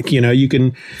only like? You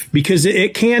can, because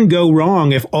it can go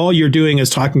wrong if all you're doing is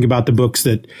talking about the books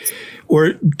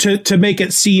or to make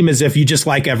it seem as if you just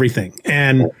like everything.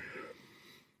 And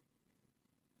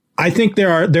I think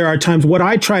there are times what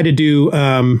I try to do.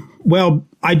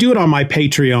 I do it on my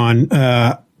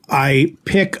Patreon. I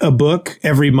pick a book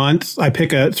every month. I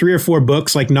pick 3 or 4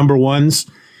 books, like number ones.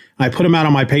 I put them out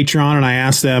on my Patreon and I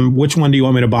ask them, which one do you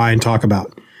want me to buy and talk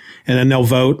about? And then they'll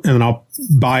vote, and then I'll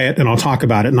buy it and I'll talk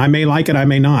about it. And I may like it, I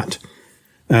may not.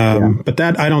 But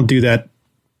I don't do that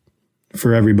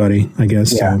for everybody, I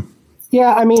guess. Yeah. So.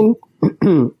 Yeah. I mean,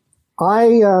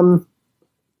 I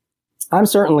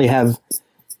certainly have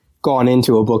gone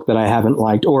into a book that I haven't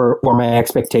liked, or my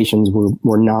expectations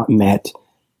were not met.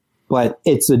 But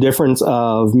it's the difference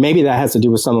of, maybe that has to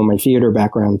do with some of my theater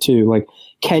background too. Like,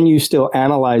 can you still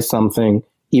analyze something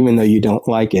even though you don't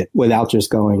like it without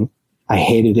just going, I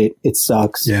hated it, it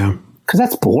sucks? Yeah. Because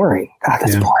that's boring. God,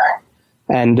 that's boring.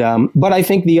 And but I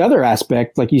think the other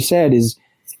aspect, like you said, is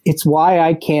it's why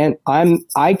I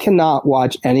cannot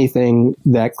watch anything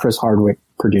that Chris Hardwick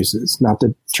produces. Not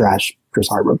to trash Chris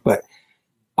Hardwick, but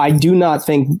I do not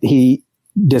think he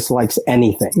dislikes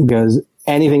anything, because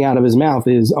anything out of his mouth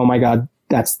is, oh my God,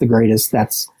 that's the greatest.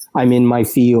 I'm in my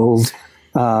field.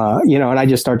 And I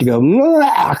just start to go,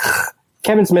 nah.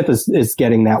 Kevin Smith is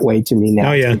getting that way to me now.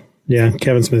 Oh yeah. Yeah.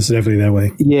 Kevin Smith is definitely that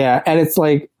way. Yeah. And it's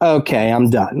like, okay, I'm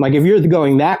done. Like, if you're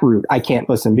going that route, I can't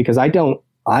listen, because I don't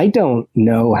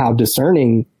know how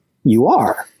discerning you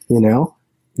are, No,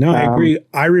 I agree.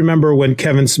 I remember when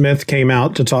Kevin Smith came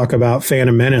out to talk about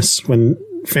Phantom Menace,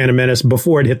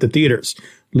 before it hit the theaters,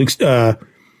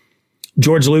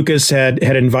 George Lucas had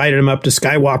invited him up to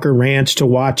Skywalker Ranch to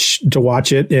watch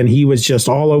it, and he was just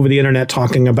all over the internet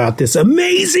talking about this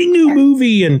amazing new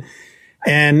movie, and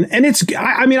it's,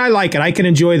 I mean, I like it. I can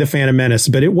enjoy the Phantom Menace,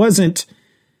 but it wasn't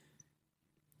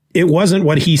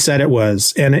what he said it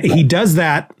was, and he does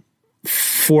that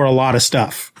for a lot of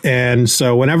stuff. And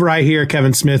so whenever I hear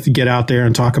Kevin Smith get out there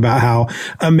and talk about how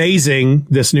amazing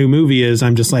this new movie is,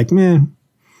 I'm just like, man,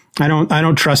 I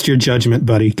don't trust your judgment,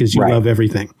 buddy, because you love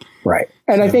everything. Right.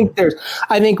 And so.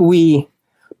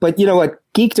 But you know what?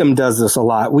 Geekdom does this a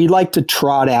lot. We like to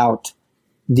trot out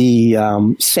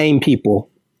the same people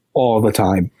all the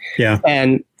time. Yeah.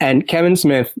 And Kevin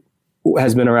Smith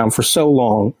has been around for so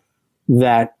long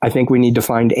that I think we need to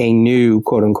find a new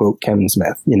quote unquote Kevin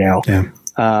Smith, Yeah.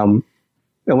 And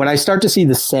when I start to see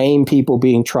the same people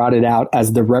being trotted out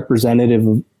as the representative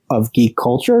of geek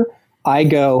culture, I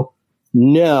go,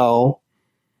 no,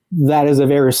 that is a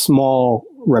very small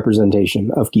representation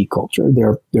of geek culture.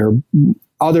 There are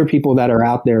other people that are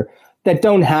out there that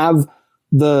don't have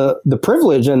the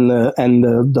privilege and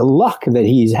the luck that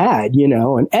he's had,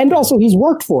 and also he's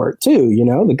worked for it too.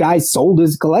 The guy sold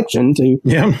his collection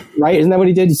right? Isn't that what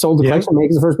he did? He sold the collection,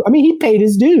 makes the first. I mean, he paid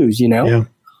his dues, Yeah.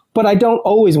 But I don't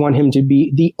always want him to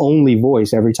be the only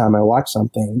voice every time I watch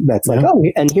something that's like, oh,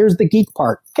 and here's the geek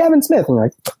part, Kevin Smith. And you're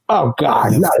like, oh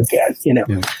God, not again,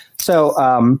 Yeah.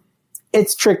 So,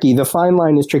 it's tricky. The fine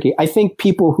line is tricky. I think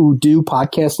people who do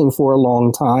podcasting for a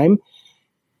long time,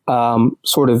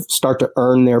 sort of start to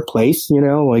earn their place,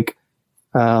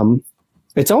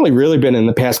 it's only really been in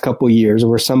the past couple of years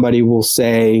where somebody will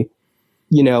say,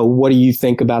 what do you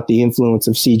think about the influence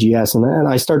of CGS? And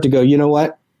I start to go, you know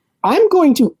what? I'm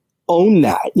going to own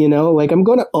that, I'm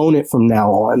going to own it from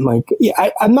now on.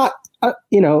 I'm not,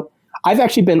 I've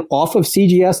actually been off of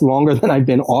CGS longer than I've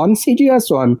been on CGS.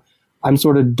 So I'm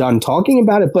sort of done talking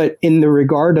about it, but in the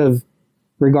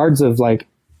regards of like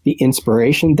the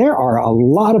inspiration, there are a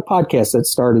lot of podcasts that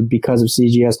started because of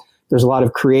CGS. There's a lot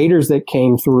of creators that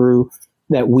came through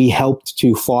that we helped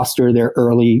to foster their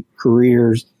early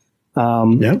careers.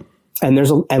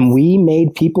 And we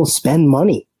made people spend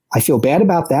money. I feel bad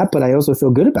about that, but I also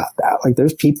feel good about that. Like,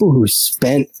 there's people who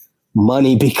spent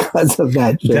money because of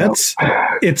that show.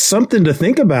 It's something to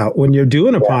think about when you're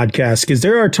doing a podcast, because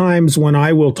there are times when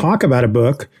I will talk about a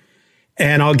book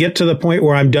and I'll get to the point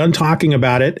where I'm done talking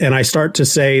about it and I start to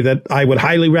say that I would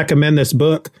highly recommend this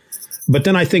book, but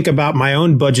then I think about my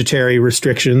own budgetary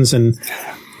restrictions, and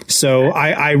so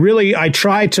I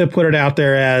try to put it out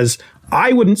there as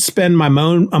I wouldn't spend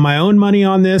my own money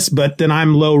on this, but then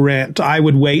I'm low rent. I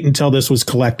would wait until this was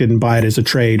collected and buy it as a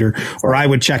trade, or I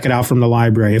would check it out from the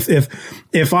library.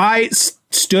 If I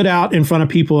stood out in front of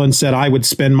people and said I would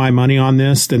spend my money on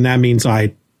this, then that means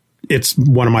it's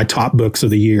one of my top books of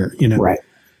the year, Right.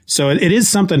 So it is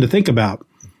something to think about.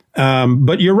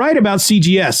 But you're right about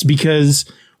CGS, because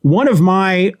one of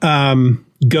my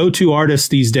go-to artists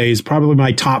these days, probably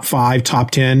my top 5,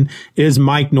 top 10, is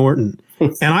Mike Norton.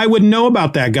 And I wouldn't know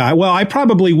about that guy. Well, I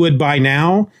probably would by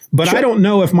now, but sure. I don't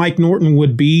know if Mike Norton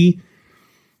would be.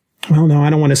 Well, no,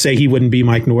 I don't want to say he wouldn't be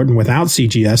Mike Norton without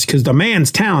CGS, because the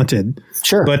man's talented.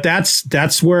 Sure. But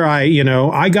that's where I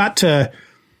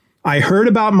heard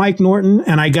about Mike Norton,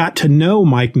 and I got to know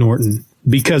Mike Norton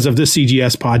because of the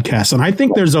CGS podcast. And I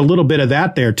think there's a little bit of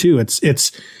that there too.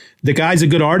 It's the guy's a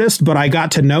good artist, but I got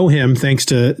to know him thanks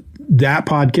to that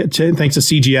podcast, thanks to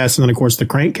CGS, and then of course the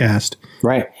Crankcast.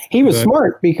 Right. He was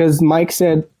smart, because Mike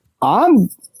said,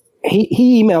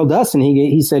 he emailed us and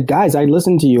he said, guys, I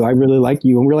listened to you. I really like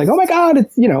you. And we're like, oh my God,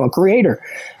 it's, a creator.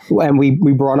 And we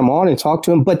brought him on and talked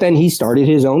to him, but then he started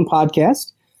his own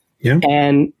podcast. Yeah.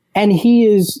 And he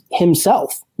is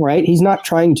himself, right? He's not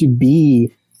trying to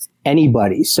be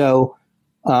anybody. So,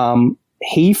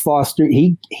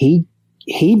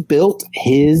 he built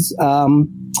his,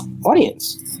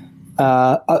 audience.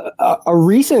 A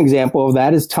recent example of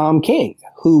that is Tom King,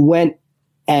 who went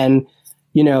and,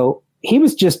 he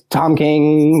was just Tom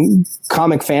King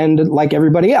comic fan like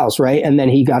everybody else, right? And then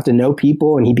he got to know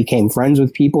people and he became friends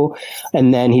with people.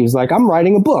 And then he was like, I'm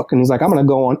writing a book. And he's like, I'm going to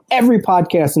go on every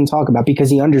podcast and talk about, because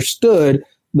he understood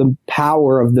the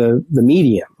power of the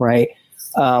medium, right?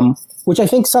 Which I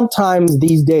think sometimes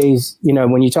these days,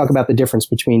 when you talk about the difference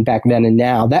between back then and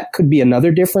now, that could be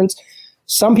another difference.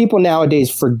 Some people nowadays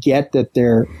forget that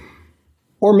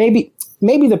or maybe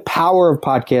the power of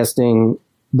podcasting,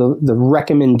 the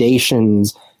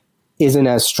recommendations isn't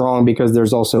as strong, because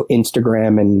there's also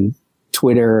Instagram and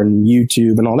Twitter and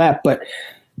YouTube and all that. But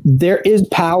there is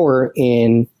power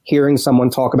in hearing someone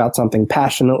talk about something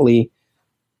passionately,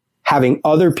 having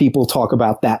other people talk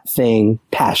about that thing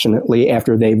passionately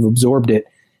after they've absorbed it.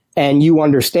 And you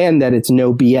understand that it's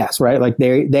no BS, right? Like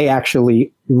they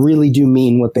actually really do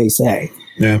mean what they say.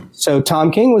 Yeah. So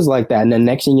Tom King was like that. And then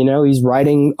next thing you know, he's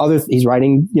writing,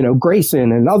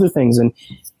 Grayson and other things. And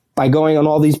by going on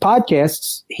all these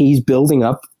podcasts, he's building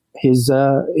up his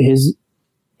fandom,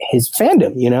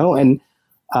 and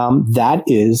that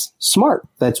is smart.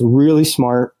 That's really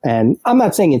smart. And I'm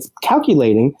not saying it's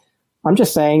calculating. I'm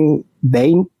just saying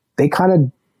they kind of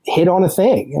hit on a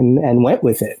thing and went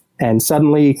with it. And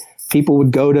suddenly people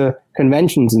would go to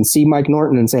conventions and see Mike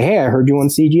Norton and say, hey, I heard you on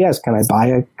CGS. Can I buy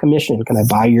a commission? Can I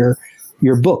buy your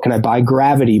book? Can I buy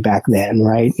Gravity back then?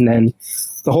 Right. And then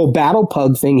the whole Battle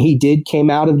Pug thing he did came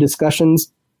out of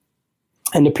discussions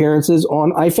and appearances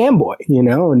on iFanboy,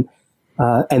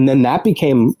 and then that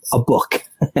became a book.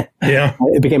 Yeah.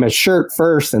 It became a shirt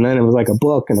first, and then it was like a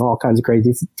book and all kinds of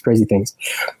crazy things.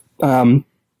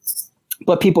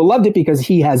 But people loved it because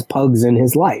he has pugs in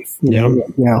his life.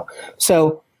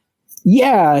 So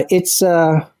yeah, it's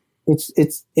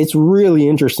really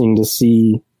interesting to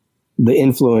see the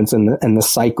influence and the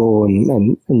cycle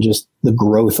and just the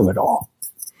growth of it all.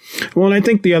 Well, and I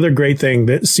think the other great thing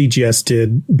that CGS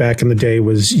did back in the day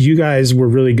was you guys were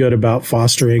really good about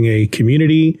fostering a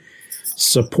community,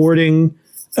 supporting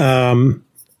other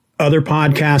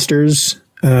podcasters.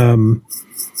 I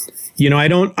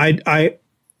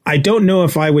don't know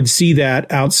if I would see that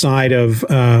outside of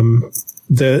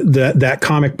that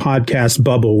comic podcast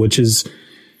bubble, which is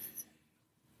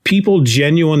people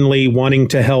genuinely wanting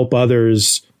to help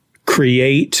others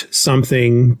create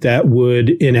something that would,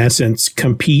 in essence,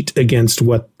 compete against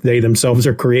what they themselves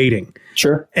are creating.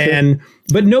 Sure.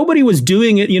 But nobody was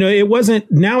doing it. It wasn't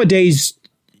nowadays.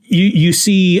 You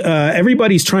see,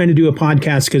 everybody's trying to do a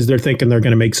podcast because they're thinking they're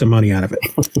going to make some money out of it.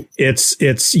 It's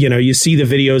you see the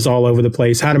videos all over the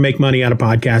place, how to make money out of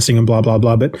podcasting and blah, blah,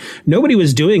 blah. But nobody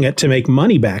was doing it to make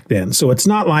money back then. So it's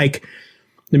not like,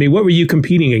 what were you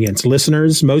competing against?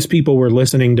 Listeners? Most people were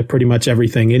listening to pretty much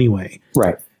everything anyway.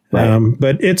 Right.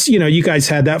 But it's, you guys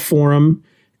had that forum,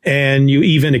 and you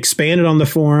even expanded on the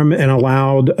forum and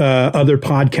allowed other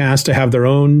podcasts to have their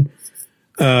own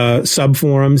sub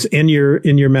forums in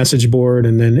your message board.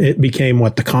 And then it became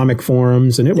the comic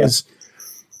forums. And it was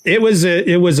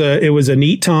a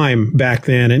neat time back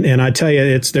then. And I tell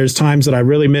you, there's times that I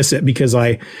really miss it, because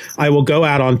I will go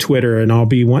out on Twitter and I'll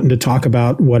be wanting to talk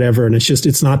about whatever. And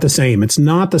it's not the same. It's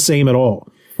not the same at all.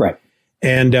 Right.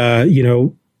 And,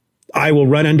 I will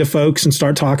run into folks and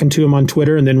start talking to them on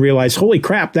Twitter and then realize, holy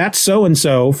crap, that's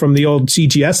so-and-so from the old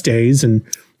CGS days. And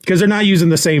because they're not using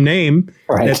the same name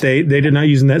that they did not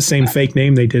using that same fake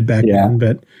name they did back then.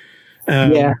 But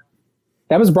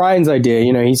that was Brian's idea.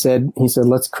 You know, he said,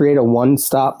 let's create a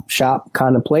one-stop shop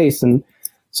kind of place. And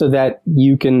so that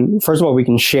you can, first of all, we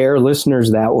can share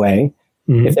listeners that way.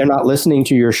 Mm-hmm. If they're not listening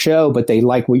to your show, but they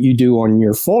like what you do on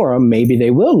your forum, maybe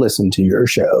they will listen to your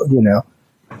show, you know.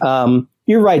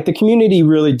 You're right. The community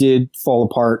really did fall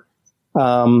apart.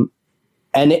 And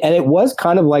it was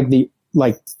kind of like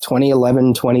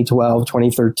 2011, 2012,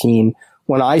 2013,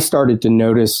 when I started to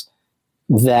notice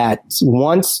that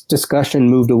once discussion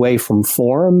moved away from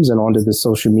forums and onto the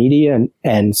social media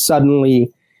and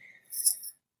suddenly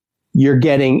you're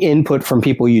getting input from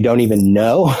people you don't even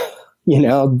know, you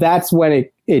know, that's when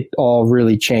it all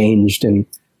really changed and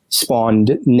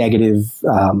spawned negative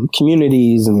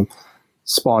communities and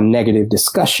spawned negative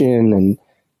discussion and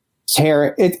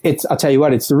it's I'll tell you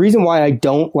what, it's the reason why I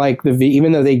don't like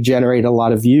even though they generate a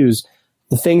lot of views,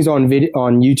 the things on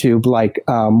YouTube, like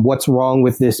what's wrong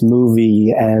with this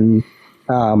movie, and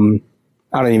I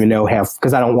don't even know half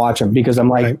because I don't watch them, because I'm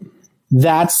like,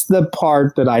 that's the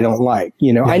part that I don't like.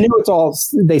 You know, I know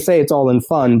they say it's all in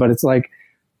fun, but it's like,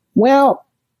 well,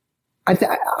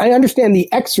 I understand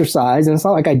the exercise, and it's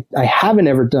not like I haven't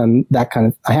ever done that kind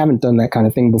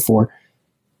of thing before.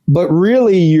 But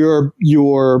really, you're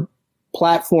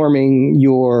platforming,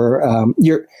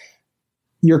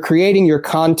 you're creating your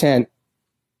content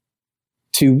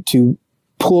to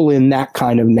pull in that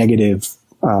kind of negative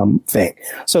thing.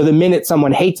 So the minute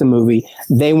someone hates a movie,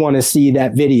 they want to see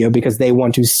that video because they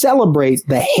want to celebrate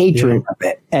the hatred of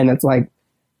it. And it's like,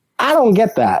 I don't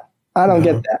get that. I don't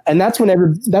get that. And that's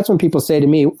when people say to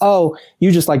me, oh,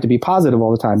 you just like to be positive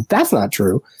all the time. That's not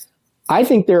true. I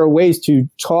think there are ways to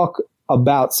talk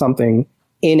about something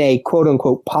in a quote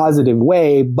unquote positive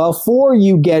way before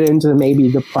you get into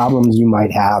maybe the problems you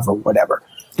might have or whatever.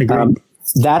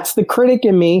 That's the critic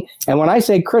in me. And when I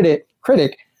say critic,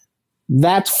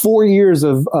 that's 4 years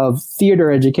of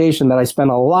theater education that I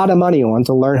spent a lot of money on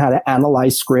to learn how to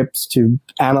analyze scripts, to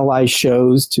analyze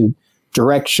shows, to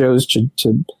direct shows, to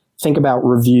think about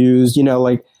reviews, you know,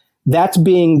 like that's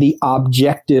being the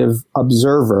objective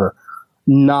observer,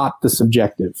 not the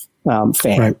subjective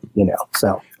fan, you know,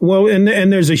 so. Well, and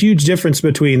there's a huge difference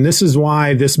between this is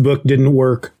why this book didn't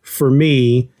work for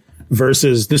me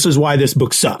versus this is why this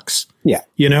book sucks. Yeah.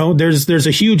 You know, there's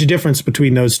a huge difference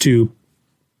between those two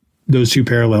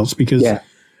parallels, because,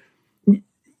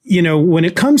 you know, when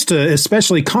it comes to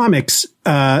especially comics,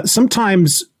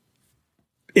 sometimes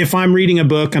if I'm reading a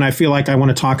book and I feel like I want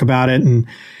to talk about it and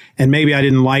maybe I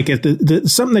didn't like it,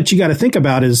 something that you got to think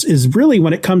about is really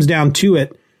when it comes down to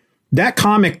it, that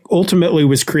comic ultimately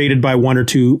was created by one,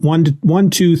 two,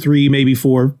 three, maybe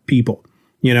four people,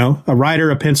 you know, a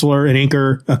writer, a penciler, an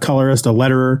inker, a colorist, a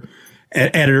letterer, an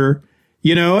editor,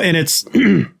 you know, and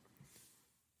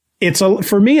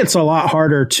for me, it's a lot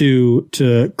harder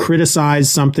to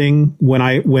criticize something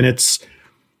when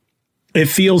it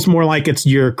feels more like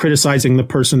you're criticizing the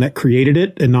person that created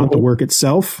it and not the work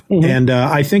itself. Mm-hmm. And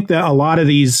I think that a lot of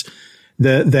these,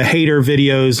 the hater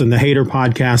videos and the hater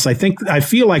podcasts, I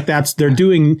feel like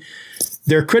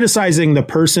they're criticizing the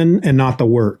person and not the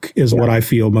work is what I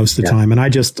feel most of the time. And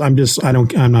I'm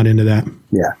not into that.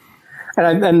 Yeah.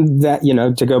 And that, you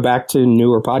know, to go back to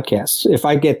newer podcasts, if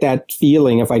I get that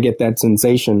feeling, if I get that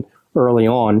sensation early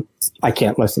on, I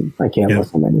can't listen. I can't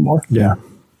listen anymore. Yeah.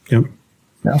 Yep.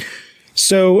 Yeah.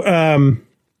 So, well,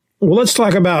 let's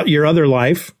talk about your other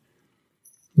life.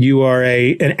 You are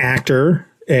an actor.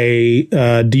 So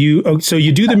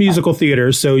you do the musical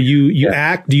theater. So you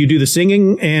act. Do you do the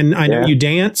singing? And I know you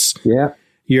dance. Yeah.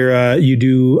 You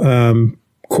do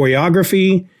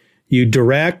choreography. You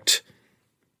direct.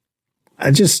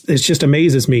 It just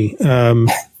amazes me.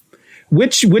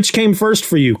 Which came first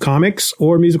for you, comics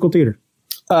or musical theater?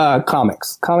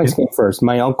 Comics. Comics came first.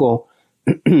 My uncle,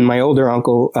 my older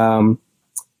uncle,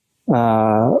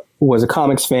 was a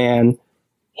comics fan.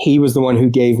 He was the one who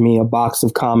gave me a box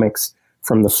of comics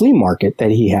from the flea market that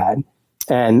he had.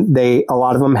 And a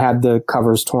lot of them had the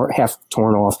covers half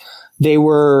torn off. They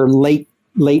were late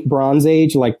Bronze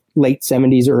Age, like late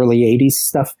 70s, early 80s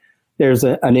stuff. There's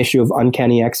an issue of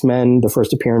Uncanny X-Men, the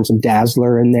first appearance of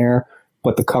Dazzler in there,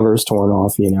 but the cover's torn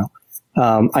off, you know.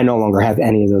 I no longer have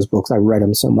any of those books. I read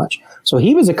them so much. So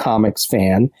he was a comics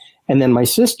fan. And then my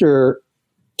sister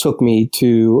took me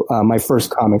to my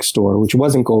first comic store, which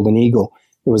wasn't Golden Eagle.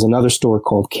 It was another store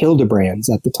called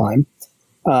Kildebrands at the time.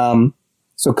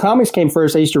 So comics came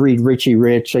first. I used to read Richie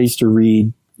Rich. I used to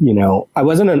read, you know, I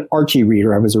wasn't an Archie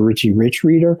reader. I was a Richie Rich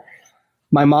reader.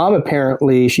 My mom,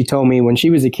 apparently, she told me when she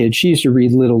was a kid, she used to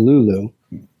read Little Lulu.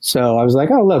 So I was like,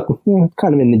 oh, look,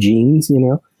 kind of in the genes, you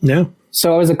know? Yeah.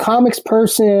 So I was a comics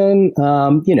person.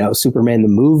 You know, Superman the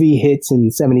movie hits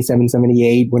in 77,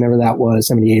 78, whenever that was,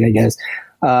 78, I guess.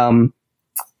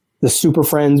 The Super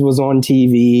Friends was on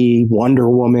TV, Wonder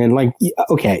Woman, like,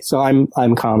 okay, so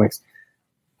I'm comics.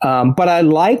 But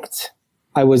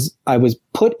I was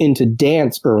put into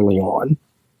dance early on,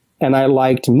 and I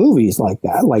liked movies like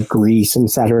that, like Grease and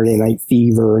Saturday Night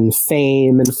Fever and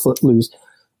Fame and Footloose.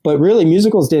 But really,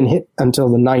 musicals didn't hit until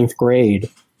the 9th grade.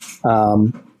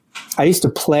 I used to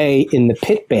play in the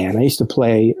pit band. I used to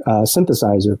play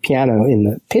synthesizer, piano in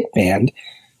the pit band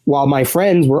while my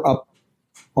friends were up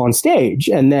on stage.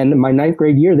 And then in my 9th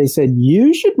grade year, they said,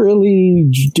 you should really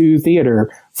do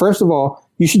theater. First of all,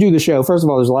 you should do the show. First of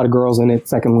all, there's a lot of girls in it.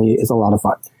 Secondly, it's a lot of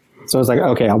fun. So I was like,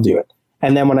 okay, I'll do it.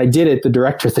 And then when I did it, the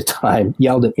director at the time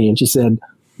yelled at me and she said,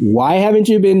 why haven't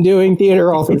you been doing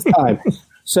theater all this time?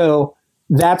 So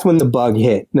that's when the bug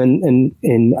hit in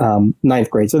 9th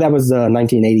grade. So that was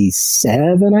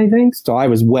 1987, I think. So I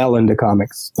was well into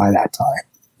comics by that time.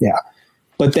 Yeah.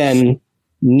 But then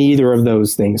neither of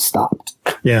those things stopped.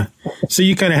 Yeah. So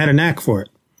you kind of had a knack for it.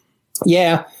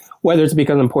 Yeah. Whether it's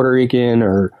because I'm Puerto Rican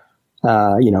or,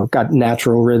 got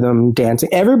natural rhythm dancing.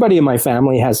 Everybody in my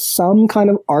family has some kind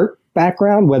of art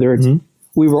background, whether it's,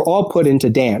 we were all put into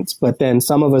dance, but then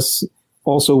some of us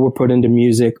also were put into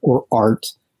music or art.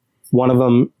 One of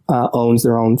them owns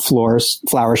their own flower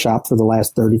shop for the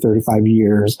last 30, 35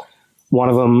 years. One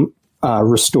of them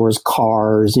restores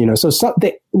cars, so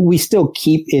we still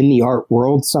keep in the art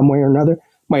world some way or another.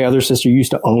 My other sister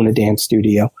used to own a dance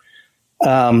studio.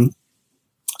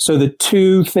 So the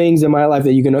two things in my life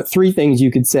three things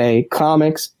you could say: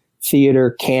 comics,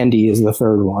 theater, candy is the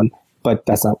third one, but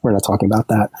we're not talking about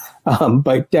that.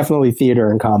 But definitely theater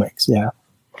and comics. Yeah.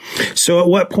 So at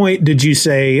what point did you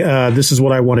say, this is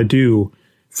what I want to do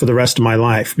for the rest of my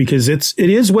life? Because it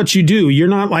is what you do. You're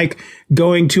not like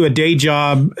going to a day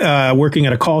job, working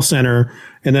at a call center,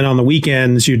 and then on the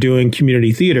weekends you're doing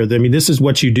community theater. I mean, this is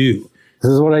what you do.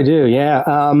 This is what I do. Yeah.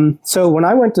 So when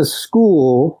I went to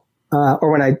school,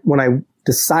 or when I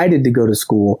decided to go to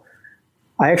school,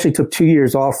 I actually took 2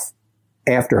 years off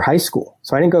after high school.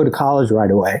 So I didn't go to college right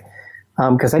away,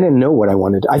 because I didn't know what I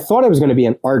wanted. I thought I was going to be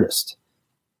an artist,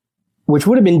 which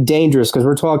would have been dangerous because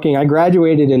I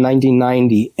graduated in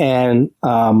 1990, and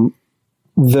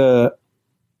the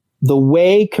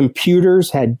way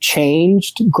computers had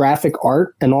changed graphic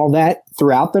art and all that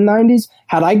throughout the 90s,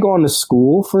 had I gone to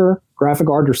school for graphic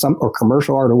art or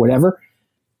commercial art or whatever,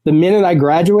 the minute I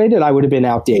graduated, I would have been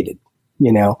outdated,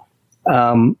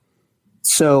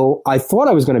 So I thought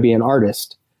I was going to be an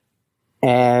artist,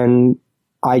 and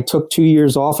I took 2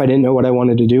 years off. I didn't know what I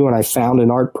wanted to do, and I found an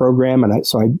art program, and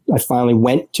I finally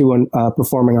went to a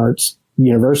performing arts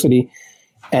university,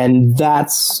 and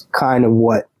that's kind of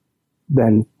what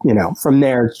then, from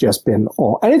there it's just been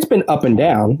and it's been up and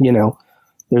down,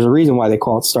 There's a reason why they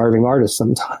call it starving artists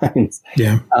sometimes.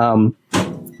 Yeah.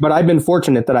 But I've been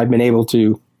fortunate that I've been able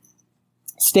to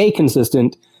stay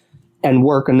consistent and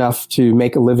work enough to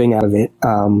make a living out of it.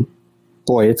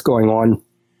 It's going on.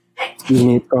 Excuse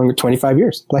me, going 25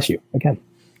 years. Bless you again.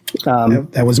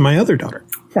 That was my other daughter.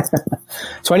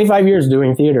 25 years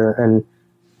doing theater, and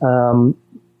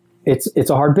it's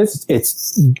a hard business.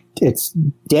 It's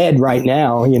dead right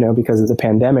now, because of the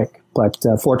pandemic. But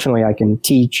fortunately, I can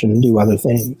teach and do other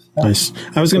things. Nice.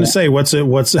 I was going to say,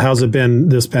 how's it been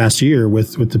this past year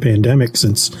with the pandemic?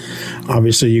 Since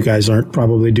obviously you guys aren't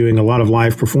probably doing a lot of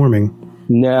live performing.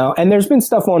 No, and there's been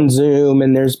stuff on Zoom,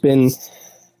 and there's been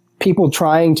people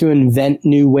trying to invent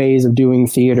new ways of doing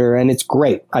theater, and it's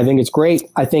great. I think it's great.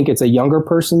 I think it's a younger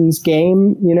person's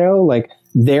game, like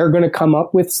they're going to come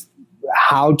up with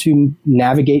how to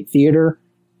navigate theater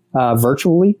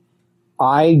virtually.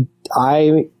 I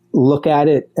look at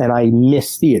it and I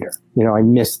miss theater. I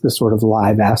miss the sort of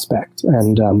live aspect,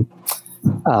 and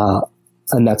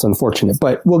that's unfortunate,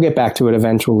 but we'll get back to it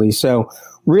eventually. So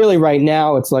really right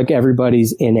now it's like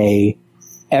everybody's in a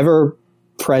ever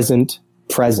present.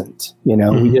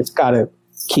 We just got to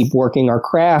keep working our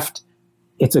craft.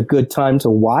 It's a good time to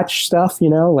watch stuff,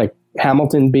 like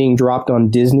Hamilton being dropped on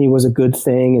Disney was a good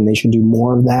thing, and they should do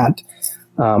more of that,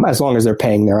 as long as they're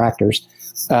paying their actors.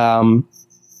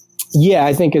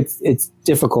 I think it's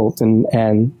difficult,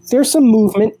 and there's some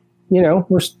movement,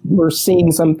 we're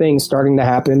seeing some things starting to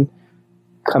happen,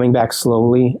 coming back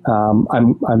slowly.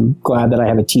 I'm glad that I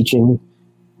have a teaching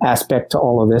aspect to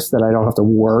all of this, that I don't have to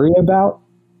worry about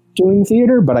doing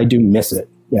theater, but I do miss it.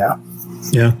 Yeah.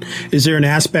 Yeah. Is there an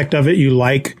aspect of it you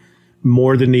like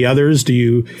more than the others? Do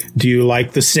you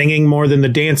like the singing more than the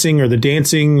dancing, or the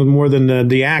dancing more than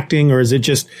the acting, or is it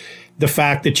just the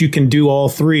fact that you can do all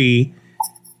three,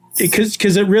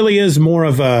 because it really is more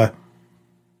of a,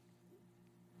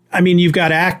 I mean, you've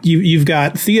got you've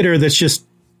got theater that's just,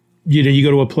 you know, you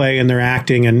go to a play and they're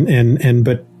acting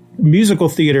but musical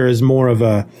theater is more of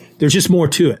a, there's just more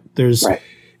to it. There's, right.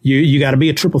 You got to be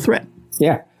a triple threat.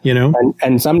 Yeah. You know,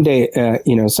 and someday,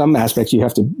 you know, some aspects you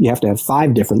have to have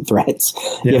 5 different threats.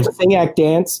 Yeah. You have to sing, act,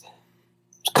 dance.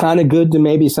 It's kind of good to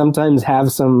maybe sometimes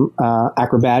have some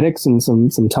acrobatics and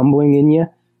some tumbling in you.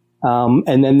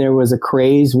 And then there was a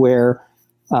craze where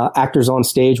actors on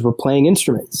stage were playing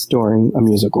instruments during a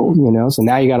musical, you know, so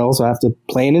now you got to also have to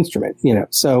play an instrument, you know.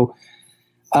 So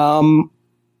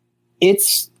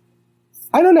it's,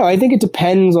 I don't know. I think it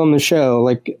depends on the show.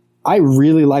 Like, I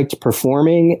really liked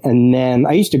performing, and then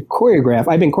I used to choreograph.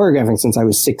 I've been choreographing since I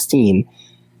was 16.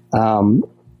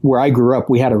 Where I grew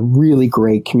up, we had a really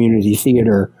great community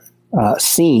theater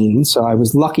scene, so I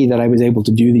was lucky that I was able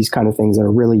to do these kind of things at a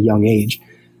really young age.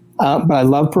 But I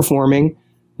love performing.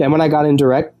 Then when I got into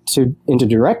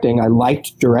directing, I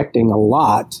liked directing a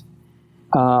lot.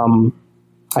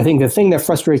 I think the thing that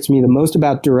frustrates me the most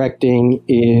about directing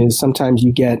is sometimes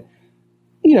you get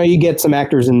some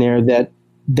actors in there that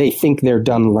they think they're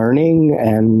done learning,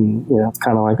 and, you know, it's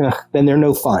kind of like, then they're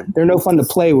no fun. They're no fun to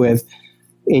play with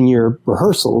in your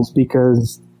rehearsals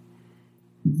because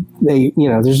they, you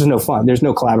know, there's just no fun. There's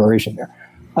no collaboration there.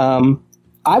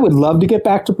 I would love to get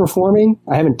back to performing.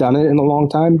 I haven't done it in a long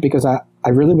time because I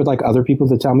really would like other people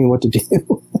to tell me what to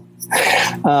do.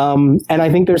 And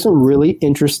I think there's some really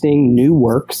interesting new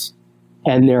works,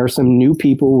 and there are some new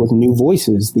people with new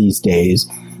voices these days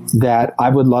that I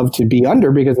would love to be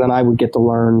under, because then I would get to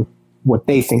learn what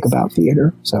they think about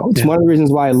theater. So it's one of the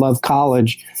reasons why I love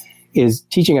college, is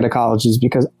teaching at a college, is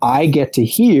because I get to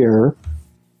hear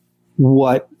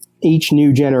what each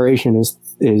new generation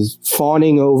is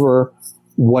fawning over,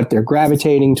 what they're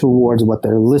gravitating towards, what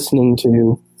they're listening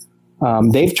to.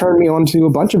 They've turned me on to a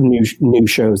bunch of new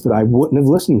shows that I wouldn't have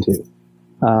listened to,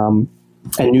 and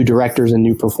new directors and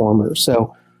new performers.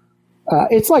 So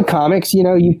it's like comics, you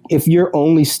know, if you're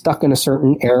only stuck in a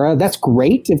certain era, that's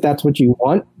great if that's what you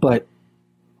want, but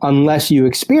unless you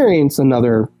experience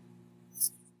another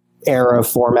era,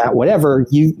 format, whatever,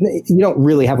 you don't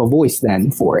really have a voice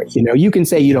then for it. You know, you can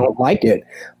say you don't like it,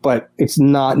 but it's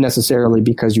not necessarily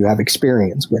because you have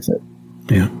experience with it.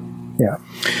 Yeah. Yeah.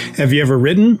 Have you ever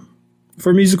written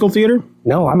for musical theater?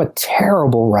 No, I'm a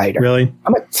terrible writer. Really?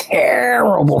 I'm a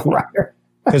terrible writer.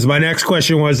 Because my next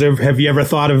question was, have you ever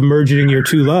thought of merging your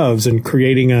two loves and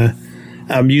creating a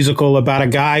musical about a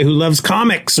guy who loves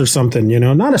comics or something, you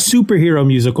know, not a superhero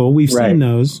musical. We've seen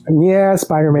those. Yeah,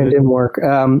 Spider-Man didn't work.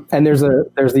 And there's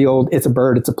the old It's a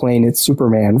Bird, It's a Plane, It's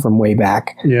Superman from way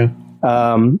back. Yeah.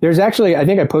 There's actually, I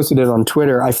think I posted it on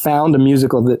Twitter. I found a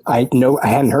musical that I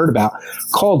hadn't heard about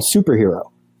called Superhero.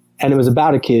 And it was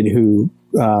about a kid who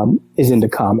is into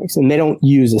comics. And they don't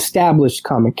use established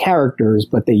comic characters,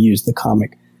 but they use the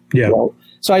comic. Yeah. Well,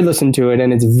 so I listened to it,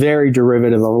 and it's very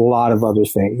derivative of a lot of other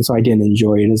things. So I didn't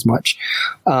enjoy it as much.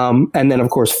 And then,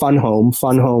 of course, Fun Home.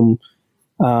 Fun Home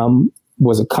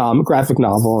was a graphic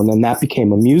novel, and then that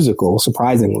became a musical,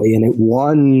 surprisingly. And it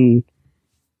won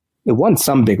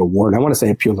some big award. I want to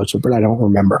say a Pulitzer, but I don't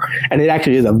remember. And it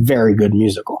actually is a very good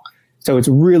musical. So it's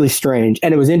really strange.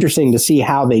 And it was interesting to see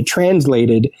how they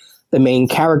translated the main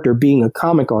character being a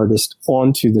comic artist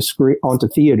onto the screen, onto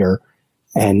theater.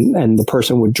 And the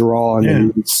person would draw, and then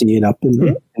you would see it up in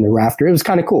the rafter. It was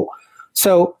kind of cool.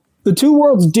 So the two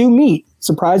worlds do meet,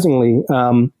 surprisingly.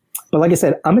 But like I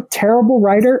said, I'm a terrible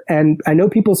writer, and I know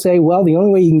people say, well, the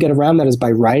only way you can get around that is by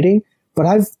writing. But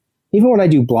even when I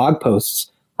do blog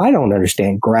posts, I don't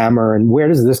understand grammar and where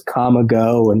does this comma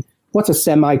go and what's a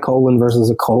semicolon versus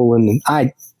a colon.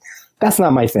 And that's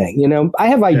not my thing. You know, I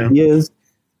have ideas.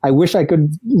 I wish I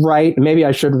could write. Maybe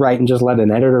I should write and just let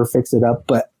an editor fix it up,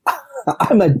 but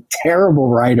I'm a terrible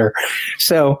writer.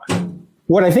 So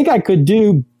what I think I could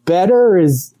do better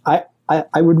is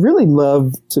I would really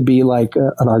love to be like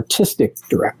an artistic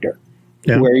director,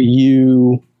 where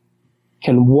you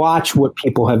can watch what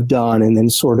people have done and then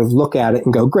sort of look at it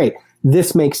and go, great,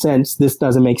 this makes sense. This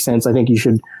doesn't make sense. I think you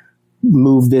should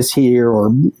move this here,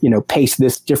 or, you know, pace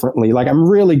this differently. Like, I'm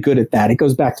really good at that. It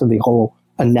goes back to the whole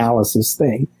analysis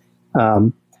thing.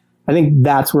 I think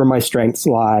that's where my strengths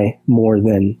lie more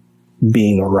than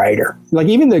being a writer. Like,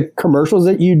 even the commercials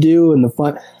that you do and the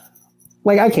fun,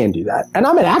 like, I can't do that. And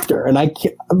I'm an actor, and I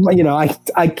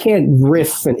can't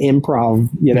riff and improv,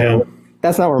 you know.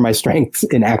 That's not where my strengths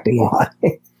in acting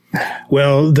lie.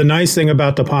 Well, the nice thing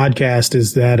about the podcast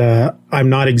is that I'm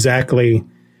not exactly,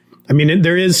 I mean,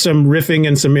 there is some riffing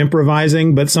and some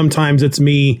improvising, but sometimes it's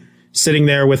me sitting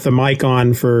there with the mic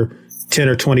on for 10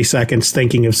 or 20 seconds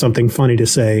thinking of something funny to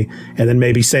say, and then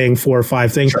maybe saying 4 or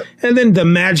 5 things. Sure. And then the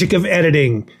magic of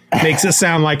editing makes it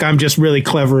sound like I'm just really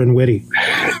clever and witty.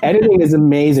 Editing is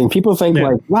amazing. People think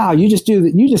like, wow, you just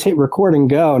hit record and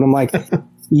go. And I'm like,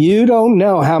 you don't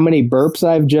know how many burps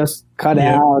I've just cut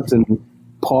out, and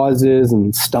pauses,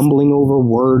 and stumbling over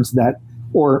words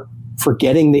or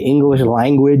forgetting the English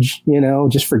language,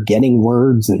 just forgetting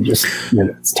words, and just,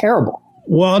 it's terrible.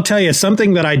 Well, I'll tell you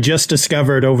something that I just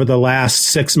discovered over the last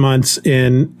 6 months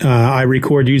I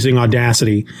record using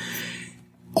Audacity.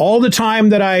 All the time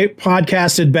that I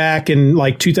podcasted back in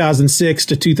like 2006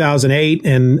 to 2008,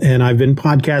 and I've been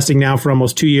podcasting now for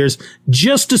almost 2 years,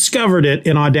 just discovered it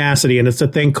in Audacity, and it's a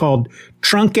thing called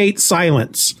truncate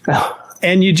silence.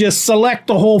 And you just select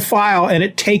the whole file, and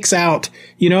it takes out,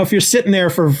 if you're sitting there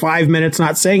for 5 minutes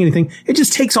not saying anything, it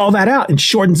just takes all that out and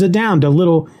shortens it down to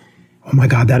little. Oh my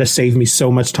God, that has saved me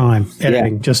so much time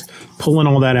editing, just pulling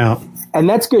all that out. And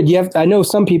that's good. I know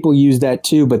some people use that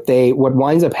too, but what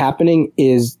winds up happening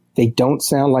is they don't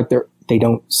sound like they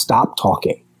don't stop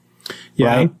talking.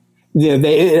 Yeah. Right?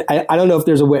 I don't know if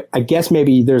there's a way. I guess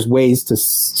maybe there's ways to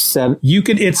set.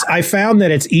 I found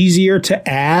that it's easier to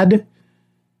add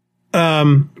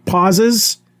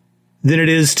pauses than it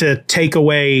is to take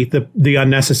away the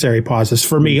unnecessary pauses.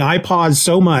 For me, I pause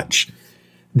so much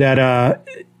that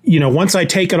once I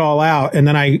take it all out and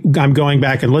then I'm going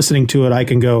back and listening to it, I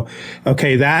can go,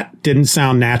 okay, that didn't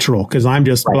sound natural because I'm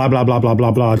just blah, blah, blah, blah,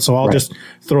 blah, blah. So I'll just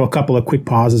throw a couple of quick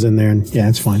pauses in there, and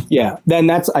it's fine. Yeah. Then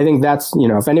I think that's,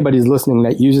 if anybody's listening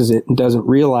that uses it and doesn't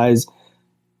realize,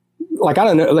 like, I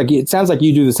don't know, like, it sounds like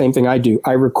you do the same thing I do.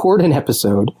 I record an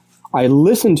episode, I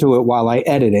listen to it while I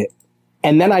edit it,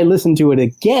 and then I listen to it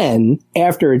again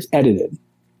after it's edited.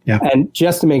 Yeah. And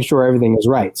just to make sure everything is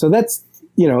right. So that's,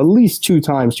 at least 2,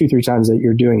 3 times that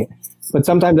you're doing it. But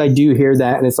sometimes I do hear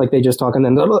that, and it's like they just talk, and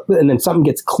then something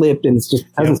gets clipped, and it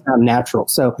just doesn't sound natural.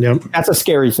 So that's a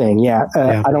scary thing. Yeah.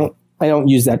 I don't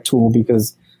use that tool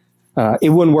because it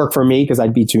wouldn't work for me because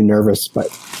I'd be too nervous. But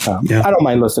I don't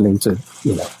mind listening to,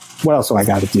 what else do I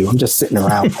got to do? I'm just sitting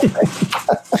around all day.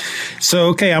 So,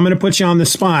 okay, I'm going to put you on the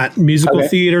spot. Musical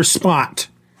theater spot.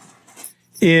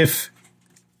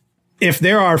 If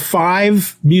there are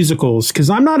 5 musicals, because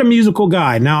I'm not a musical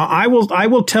guy. Now, I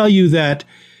will tell you that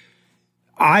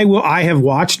I have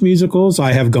watched musicals,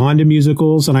 I have gone to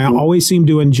musicals, and I always seem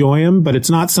to enjoy them, but it's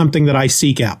not something that I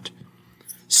seek out.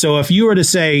 So if you were to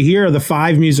say, here are the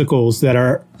 5 musicals that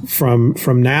are from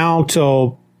now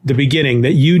till the beginning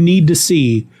that you need to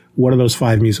see, what are those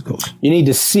 5 musicals? You need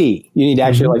to see. You need to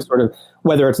actually like sort of,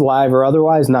 whether it's live or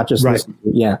otherwise, not just listen to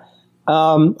it. Yeah.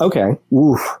 Okay.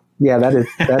 Oof. Yeah,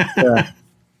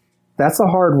 that's a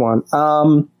hard one.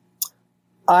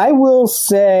 I will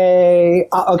say,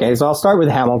 okay, so I'll start with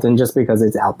Hamilton just because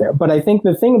it's out there. But I think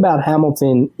the thing about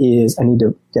Hamilton is, I need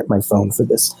to get my phone for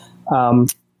this.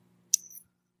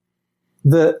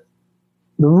 The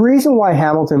reason why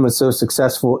Hamilton was so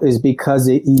successful is because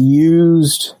it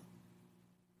used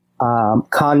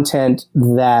content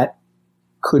that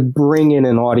could bring in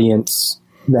an audience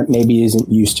that maybe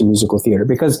isn't used to musical theater,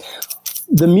 because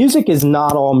the music is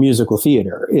not all musical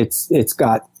theater. It's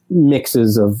got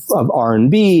mixes of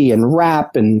R&B and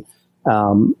rap and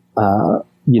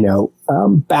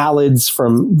ballads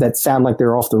that sound like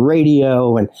they're off the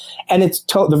radio, and it's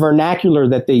the vernacular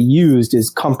that they used is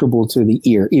comfortable to the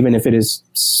ear, even if it is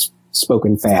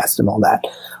spoken fast and all that.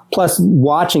 Plus,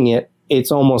 watching it, it's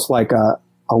almost like a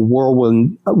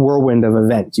whirlwind of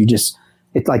events. It just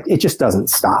doesn't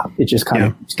stop. It just kind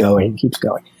of keeps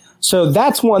going. So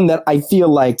that's one that I feel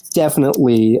like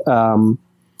definitely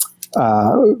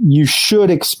you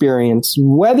should experience,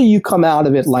 whether you come out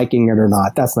of it liking it or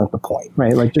not. That's not the point,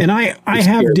 right? Like, and I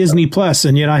have Disney Plus,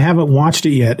 and yet I haven't watched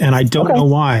it yet, and I don't know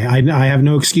why. I have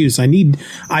no excuse.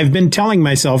 I've been telling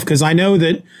myself, because I know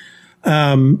that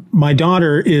my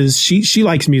daughter she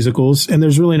likes musicals, and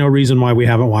there's really no reason why we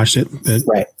haven't watched it. But.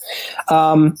 Right.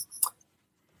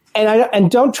 And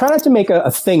don't try not to make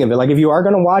a thing of it. Like, if you are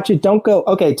going to watch it, don't go,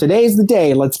 okay, today's the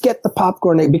day, let's get the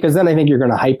popcorn, because then I think you're going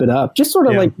to hype it up. Just sort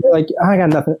of like, I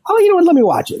got nothing. Oh, you know what? Let me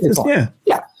watch it. It's fun.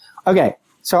 Yeah. Okay.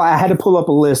 So I had to pull up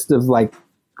a list of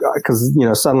because,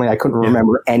 suddenly I couldn't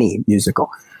remember any musical.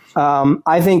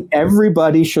 I think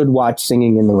everybody should watch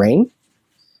Singing in the Rain.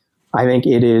 I think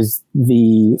it is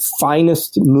the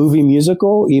finest movie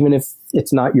musical, even if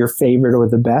it's not your favorite or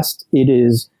the best. It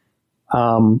is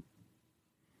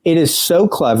so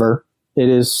clever. It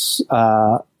is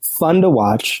fun to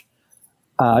watch.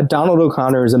 Donald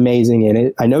O'Connor is amazing in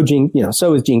it. I know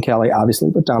so is Gene Kelly,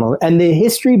 obviously, but Donald. And the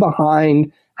history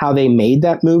behind how they made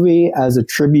that movie as a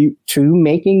tribute to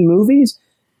making movies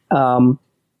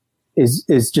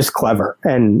is just clever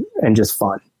and just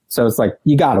fun. So it's like,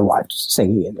 you got to watch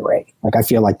Singing in the Rain. Like, I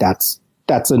feel like that's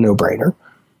a no-brainer.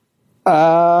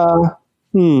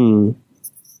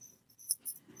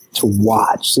 To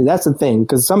watch. See, that's the thing,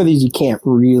 because some of these you can't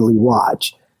really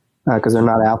watch because they're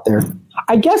not out there.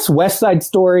 I guess West Side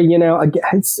Story,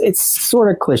 it's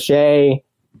sort of cliche.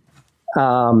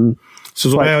 So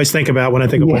it's what I always think about when I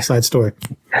think of West Side Story.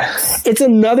 It's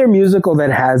another musical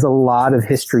that has a lot of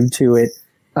history to it.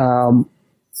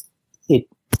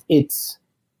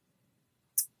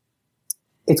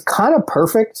 It's kind of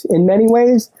perfect in many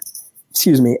ways.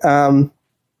 Excuse me. And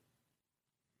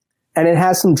it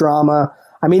has some drama.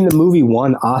 I mean, the movie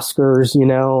won Oscars,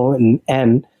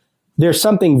 and there's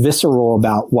something visceral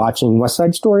about watching West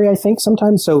Side Story, I think,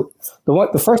 sometimes. So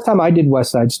the first time I did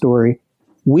West Side Story,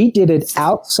 we did it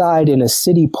outside in a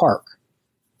city park.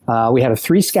 We had a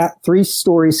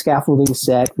three-story scaffolding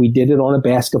set. We did it on a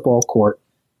basketball court.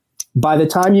 By the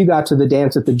time you got to the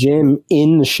dance at the gym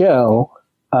in the show,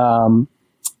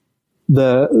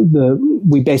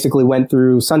 we basically went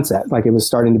through sunset, like it was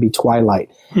starting to be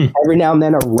twilight. Every now and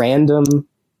then a random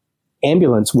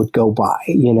ambulance would go by,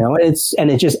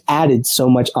 and it just added so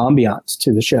much ambiance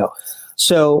to the show.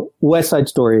 So West Side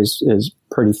Story is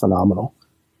pretty phenomenal.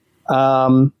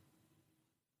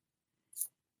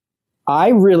 I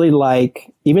really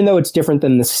like, even though it's different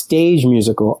than the stage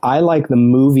musical, I like the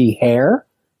movie Hair,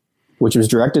 which was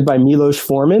directed by Milos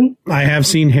Forman. I have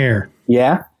seen Hair.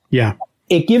 Yeah? Yeah.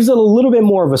 It gives it a little bit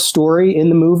more of a story in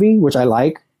the movie, which I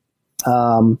like.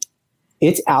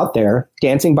 It's out there.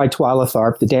 Dancing by Twyla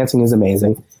Tharp. The dancing is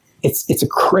amazing. It's a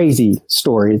crazy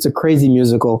story. It's a crazy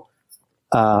musical.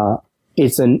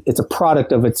 It's a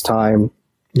product of its time.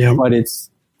 Yeah. But it's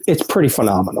pretty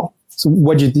phenomenal. So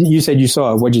you said you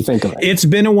saw it. What'd you think of it? It's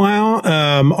been a while.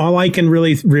 All I can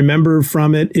really remember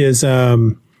from it is,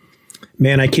 man,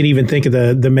 I can't even think of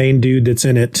the main dude that's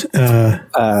in it.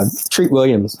 Treat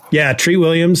Williams. Yeah, Treat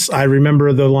Williams. I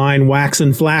remember the line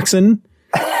 "waxin' flaxin"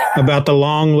 about the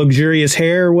long, luxurious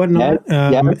hair or whatnot.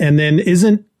 And then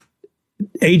isn't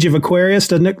Age of Aquarius,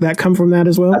 doesn't that come from that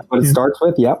as well? That's what it starts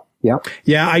with. Yep.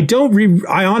 Yeah,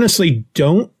 I honestly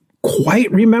don't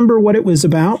quite remember what it was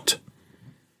about.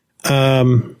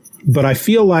 But I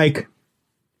feel like,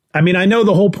 I mean, I know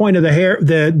the whole point of the hair,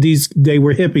 they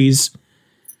were hippies.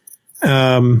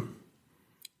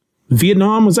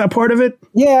 Vietnam, was that part of it?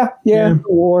 Yeah.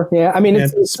 War. Yeah. I mean,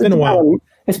 it's been a while.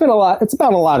 It's been a lot. It's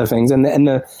about a lot of things. And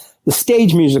the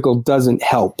stage musical doesn't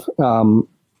help.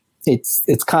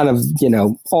 It's kind of,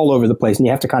 all over the place, and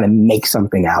you have to kind of make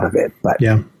something out of it. But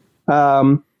yeah.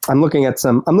 I'm looking at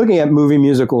movie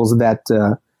musicals that,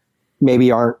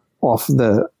 maybe aren't off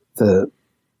the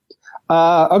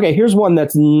okay, here's one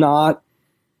that's not,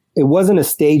 it wasn't a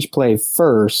stage play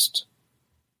first.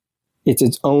 It's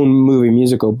its own movie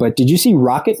musical. But did you see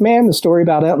Rocket Man, the story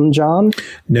about Elton John?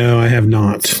 No, I have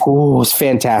not. Oh, it's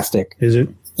fantastic. Is it?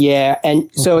 Yeah. And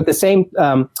so at the same,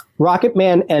 Rocket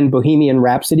Man and Bohemian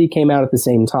Rhapsody came out at the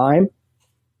same time.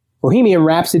 Bohemian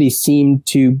Rhapsody seemed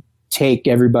to take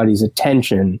everybody's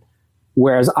attention,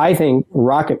 whereas I think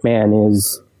Rocket Man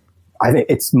I think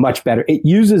it's much better. It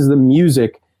uses the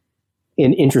music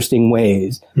in interesting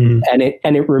ways, and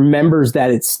it remembers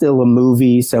that it's still a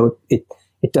movie, so it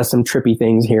does some trippy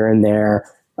things here and there.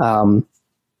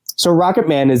 So Rocket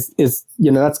Man is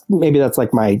that's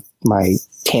like my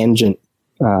tangent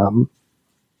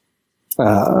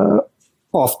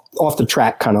off the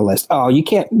track kind of list. Oh, you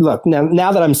can't look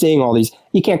now that I'm seeing all these,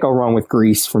 you can't go wrong with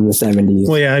Grease from the 70s.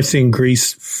 Well, yeah, I've seen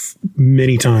Grease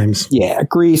many times. Yeah,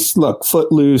 Grease. Look,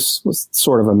 Footloose was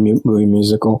sort of a movie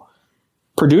musical.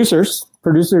 Producers.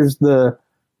 From the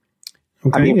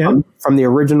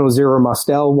original Zero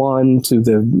Mostel one to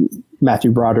the Matthew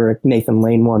Broderick, Nathan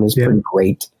Lane one is pretty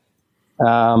great.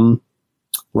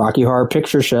 Rocky Horror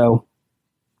Picture Show.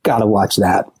 Gotta watch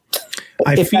that.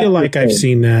 I feel like I've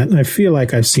seen that. I feel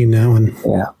like I've seen that one.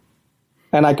 Yeah.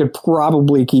 And I could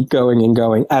probably keep going and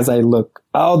going as I look.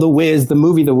 Oh, The Wiz, the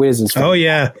movie The Wiz is fantastic. Oh,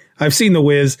 yeah. I've seen The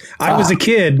Wiz. I was a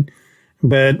kid,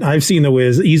 but I've seen The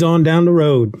Wiz. He's on down the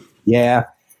road. Yeah.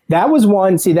 That was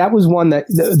one. See, that was one that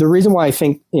the reason why I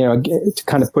think, to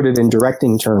kind of put it in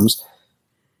directing terms,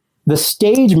 the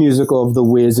stage musical of The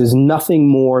Wiz is nothing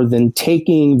more than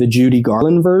taking the Judy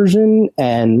Garland version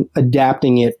and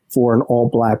adapting it for an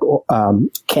all-black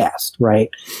cast, right?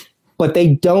 But they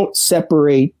don't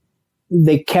separate.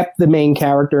 They kept the main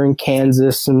character in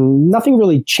Kansas, and nothing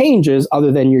really changes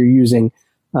other than you're using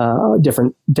a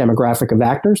different demographic of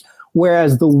actors.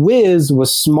 Whereas The Wiz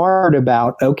was smart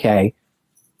about, okay,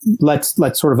 let's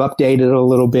sort of update it a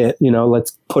little bit.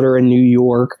 Let's put her in New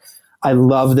York. I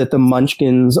love that the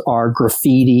Munchkins are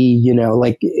graffiti,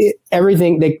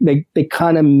 everything. They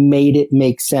kind of made it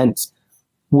make sense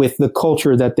with the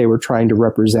culture that they were trying to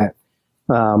represent.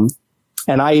 And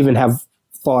I even have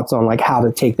thoughts on like how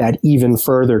to take that even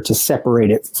further to separate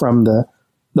it from the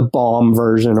Baum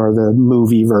version or the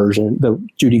movie version, the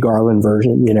Judy Garland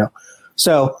version,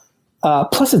 So,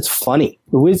 plus it's funny.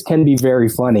 The Wiz can be very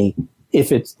funny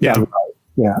if it's done right.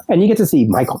 Yeah. And you get to see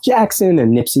Michael Jackson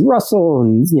and Nipsey Russell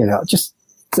and, just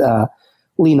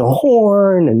Lena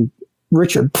Horne and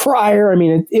Richard Pryor. I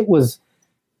mean,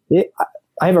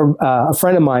 I have a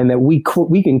friend of mine that we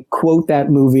can quote that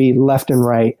movie left and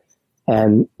right.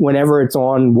 And whenever it's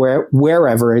on,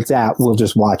 wherever it's at, we'll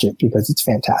just watch it because it's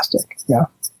fantastic. Yeah.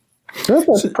 So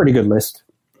that's a pretty good list.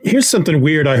 Here's something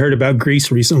weird I heard about Grease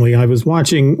recently. I was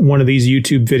watching one of these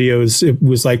YouTube videos. It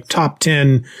was like top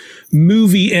 10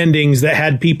 movie endings that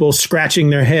had people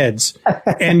scratching their heads.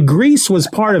 And Grease was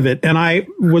part of it. And I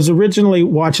was originally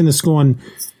watching this going,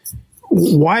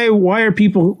 why are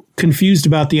people confused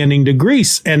about the ending to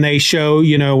Grease? And they show,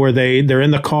 where they're in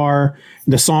the car,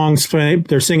 the song's playing,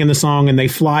 they're singing the song and they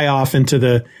fly off into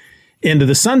the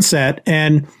sunset.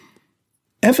 And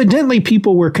evidently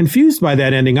people were confused by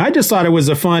that ending. I just thought it was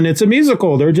it's a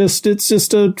musical. It's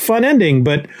just a fun ending.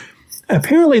 But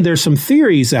apparently there's some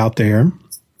theories out there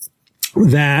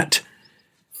that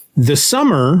the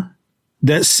summer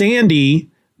that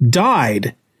Sandy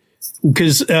died,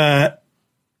 because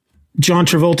John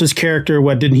Travolta's character,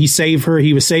 didn't he save her?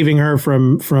 He was saving her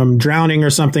from drowning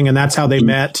or something, and that's how they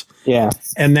met. Yeah.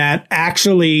 And that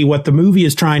actually what the movie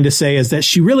is trying to say is that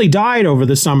she really died over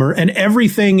the summer, and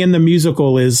everything in the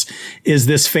musical is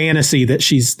this fantasy that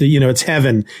she's, it's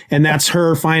heaven, and that's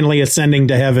her finally ascending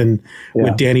to heaven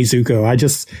with Danny Zuko.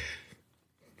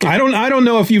 I don't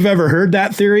know if you've ever heard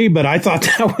that theory, but I thought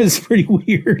that was pretty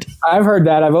weird. I've heard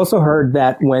that. I've also heard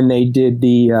that when they did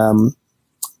the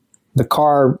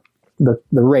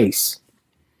race,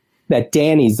 that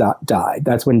Danny died.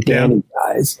 That's when Danny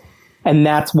dies. And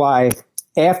that's why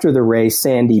after the race,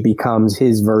 Sandy becomes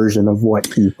his version of what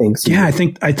he thinks. I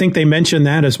think they mentioned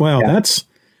that as well. Yeah.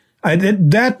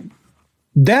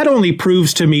 That only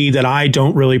proves to me that I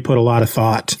don't really put a lot of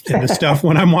thought into stuff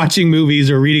when I'm watching movies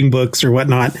or reading books or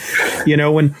whatnot.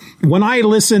 When I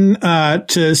listen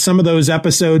to some of those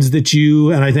episodes that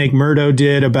you and I think Murdo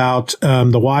did about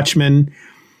The Watchmen,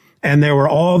 and there were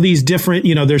all these different,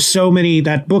 there's so many,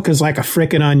 that book is like a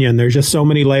frickin' onion. There's just so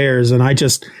many layers. And I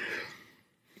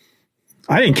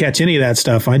didn't catch any of that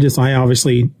stuff. I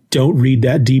obviously don't read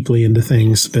that deeply into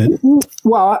things, but.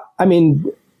 Well, I mean,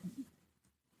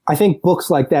 I think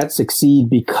books like that succeed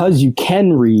because you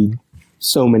can read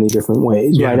so many different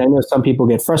ways, right? I know some people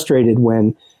get frustrated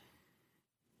when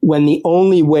the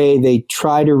only way they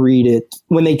try to read it,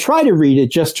 when they try to read it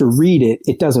just to read it,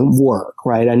 it doesn't work,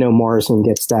 right? I know Morrison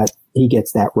gets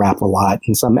that rap a lot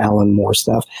and some Alan Moore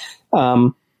stuff.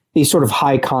 These sort of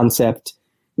high concept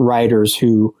writers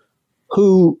who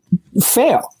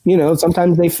fail,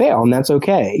 sometimes they fail and that's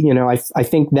okay. I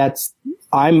think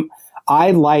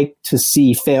I like to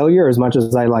see failure as much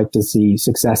as I like to see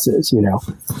successes.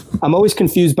 I'm always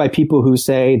confused by people who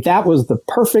say that was the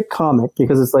perfect comic,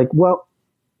 because it's like, well,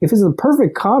 if it's a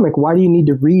perfect comic, why do you need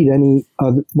to read any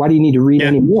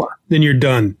more? Then you're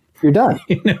done. You're done.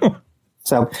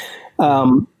 So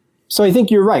I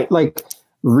think you're right. Like,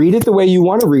 read it the way you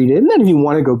want to read it. And then if you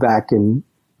want to go back and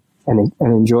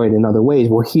enjoy it in other ways,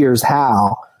 well, here's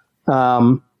how.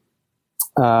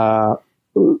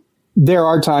 There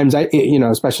are times,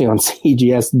 especially on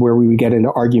CGS, where we would get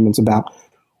into arguments about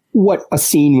what a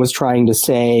scene was trying to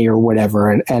say or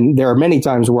whatever. And there are many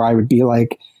times where I would be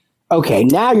like, okay,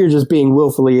 now you're just being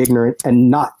willfully ignorant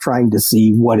and not trying to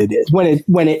see what it is.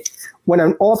 When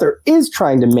an author is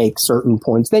trying to make certain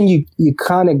points, then you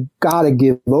kind of got to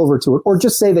give over to it, or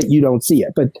just say that you don't see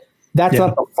it. But that's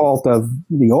not the fault of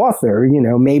the author.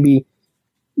 Maybe,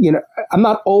 I'm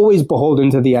not always beholden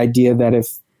to the idea that if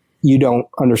you don't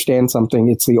understand something,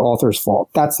 it's the author's fault.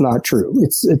 That's not true.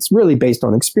 It's really based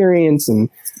on experience and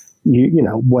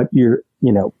what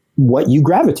you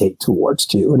gravitate towards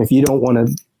too. And if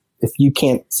you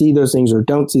can't see those things or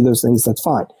don't see those things, that's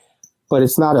fine. But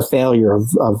it's not a failure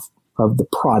of the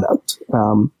product.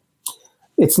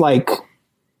 It's like,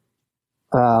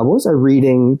 what was I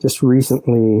reading just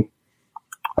recently?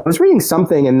 I was reading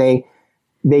something and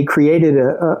they created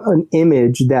an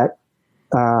image that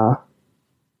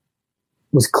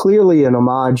was clearly an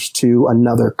homage to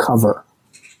another cover.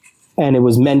 And it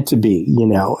was meant to be,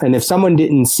 and if someone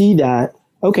didn't see that,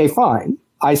 okay, fine,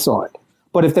 I saw it.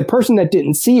 But if the person that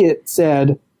didn't see it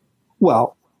said,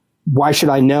 well, why should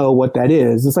I know what that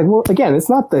is? It's like, well, again, it's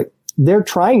not the they're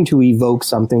trying to evoke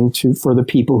something for the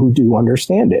people who do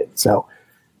understand it. So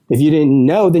if you didn't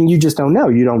know, then you just don't know.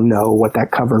 You don't know what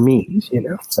that cover means,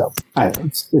 So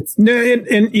it's no,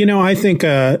 and I think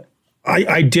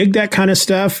I dig that kind of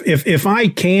stuff. If I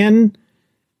can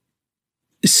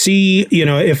see,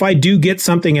 if I do get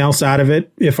something else out of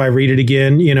it, if I read it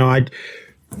again,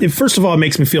 first of all, it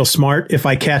makes me feel smart if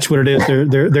I catch what it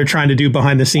is they're trying to do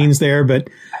behind the scenes there. But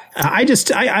I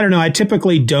don't know. I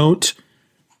typically don't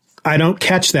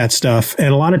catch that stuff, and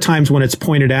a lot of times when it's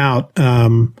pointed out,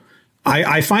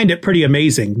 I find it pretty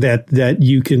amazing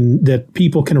that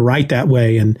people can write that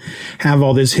way and have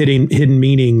all this hidden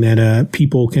meaning that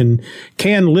people can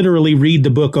literally read the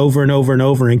book over and over and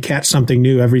over and catch something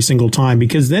new every single time,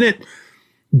 because then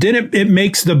it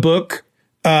makes the book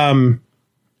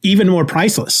even more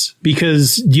priceless,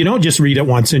 because you don't just read it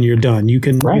once and you're done. You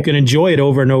can enjoy it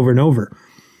over and over and over.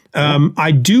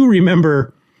 I do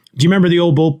remember. Do you remember the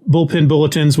old bullpen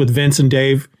bulletins with Vince and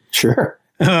Dave? Sure.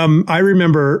 I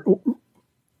remember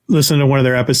listening to one of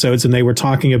their episodes, and they were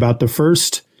talking about the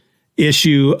first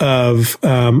issue of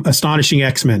Astonishing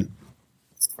X-Men.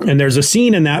 And there's a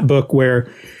scene in that book where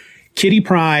Kitty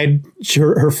Pryde,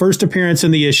 her first appearance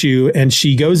in the issue, and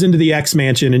she goes into the X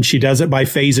Mansion, and she does it by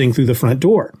phasing through the front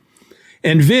door.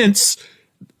 And Vince,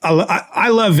 I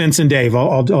love Vince and Dave.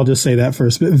 I'll just say that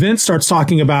first. But Vince starts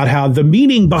talking about how the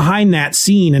meaning behind that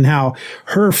scene and how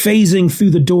her phasing through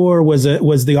the door was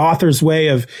the author's way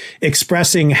of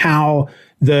expressing how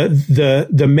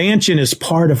the mansion is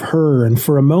part of her. And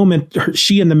for a moment,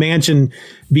 she and the mansion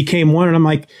became one. And I'm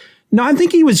like, no, I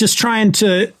think he was just trying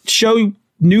to show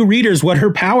new readers what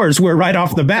her powers were right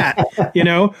off the bat,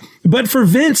 But for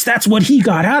Vince, that's what he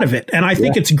got out of it. And I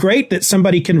think it's great that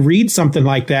somebody can read something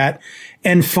like that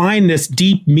and find this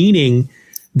deep meaning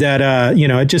that,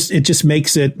 it just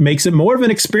makes it more of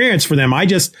an experience for them. I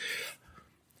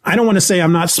don't want to say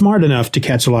I'm not smart enough to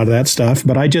catch a lot of that stuff,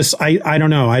 but I don't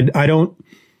know. I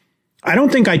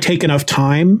don't think I take enough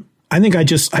time. I think I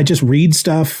just read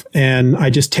stuff and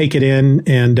I just take it in,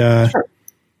 and sure.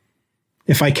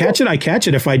 If I catch it, I catch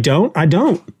it. If I don't, I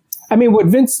don't. I mean, what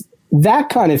Vince, that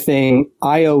kind of thing,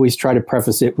 I always try to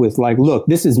preface it with like, look,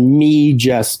 this is me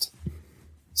just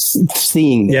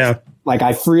seeing this. Yeah. Like,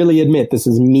 I freely admit this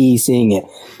is me seeing it,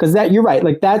 because you're right.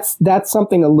 Like that's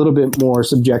something a little bit more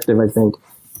subjective, I think.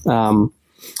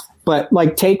 But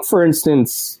like, take for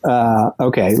instance,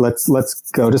 okay,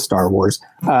 let's go to Star Wars.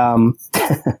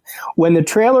 When the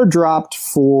trailer dropped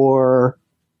for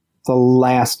the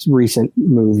last recent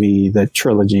movie, the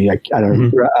trilogy, I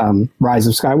don't know, Rise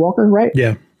of Skywalker, right?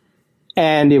 Yeah.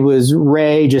 And it was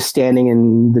Rey just standing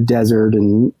in the desert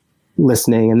and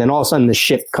listening, and then all of a sudden the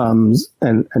ship comes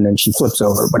and then she flips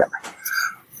over, whatever.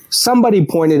 Somebody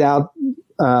pointed out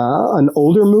an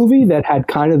older movie that had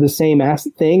kind of the same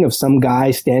thing of some guy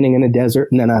standing in a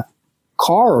desert, and then a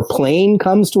car or plane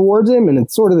comes towards him, and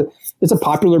it's it's a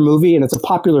popular movie and it's a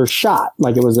popular shot,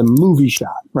 like it was a movie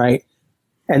shot, right?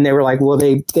 And they were like, well,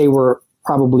 they were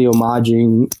probably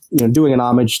homaging, doing an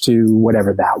homage to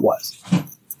whatever that was.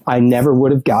 I never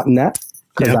would have gotten that,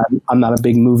 because I'm not a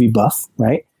big movie buff,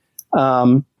 right?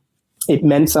 It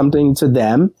meant something to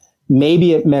them.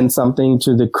 Maybe it meant something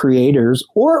to the creators,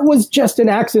 or it was just an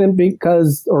accident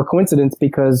or coincidence,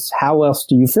 because how else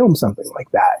do you film something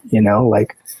like that?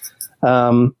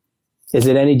 Is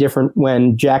it any different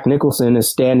when Jack Nicholson is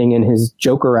standing in his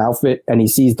Joker outfit and he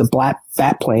sees the black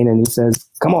bat plane and he says,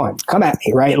 come on, come at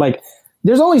me, right? Like,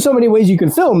 there's only so many ways you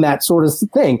can film that sort of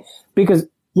thing, because,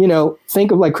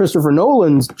 think of like Christopher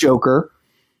Nolan's Joker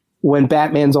when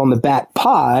Batman's on the bat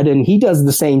pod and he does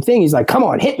the same thing. He's like, come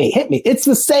on, hit me. It's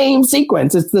the same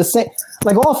sequence. It's the same,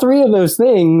 like all three of those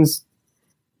things.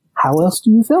 How else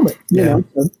do you film it? You know?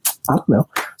 So, I don't know.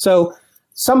 So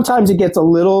sometimes it gets a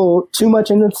little too much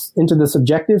into the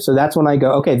subjective. So that's when I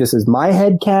go, okay, this is my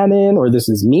headcanon, or this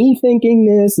is me thinking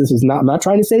this. This is not, I'm not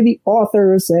trying to say the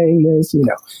author is saying this,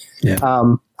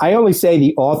 Yeah. I only say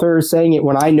the author is saying it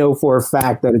when I know for a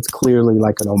fact that it's clearly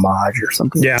like an homage or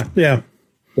something. Yeah. Yeah.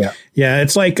 Yeah. Yeah.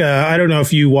 It's like, I don't know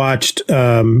if you watched,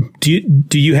 do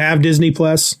you have Disney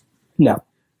Plus? No.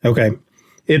 Okay.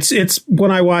 It's when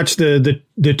I watched the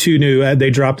two new, they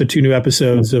dropped the 2 new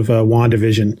episodes of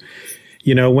WandaVision.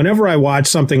 Whenever I watch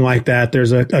something like that,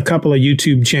 there's a couple of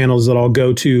YouTube channels that I'll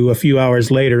go to a few hours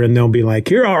later, and they'll be like,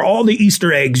 here are all the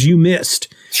Easter eggs you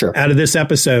missed out of this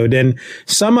episode. And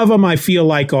some of them I feel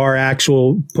like are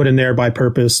actual put in there by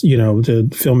purpose. The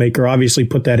filmmaker obviously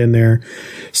put that in there.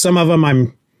 Some of them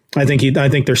I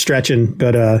think they're stretching,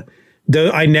 but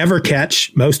I never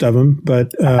catch most of them,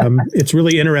 but it's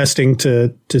really interesting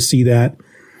to see that.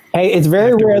 Hey, it's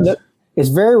very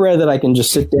rare that I can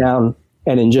just sit down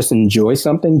and just enjoy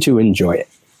something to enjoy it.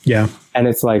 Yeah. And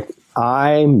it's like,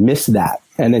 I miss that.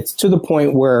 And it's to the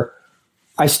point where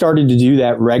I started to do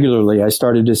that regularly. I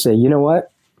started to say, you know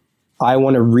what? I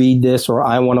want to read this or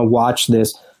I want to watch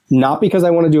this, not because I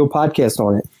want to do a podcast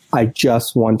on it. I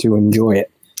just want to enjoy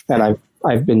it. And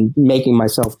I've been making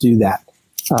myself do that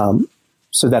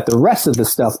so that the rest of the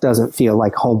stuff doesn't feel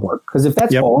like homework. Because if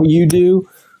that's all you do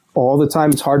all the time,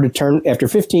 it's hard to turn. After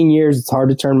 15 years, it's hard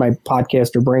to turn my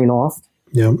podcaster brain off.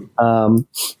 Yeah.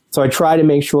 So I try to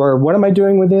make sure, what am I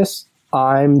doing with this?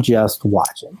 I'm just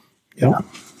watching. Yep.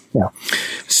 Yeah.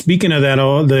 Speaking of that,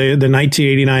 the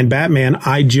 1989 Batman,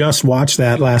 I just watched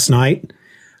that last night.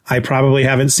 I probably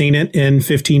haven't seen it in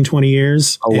 15, 20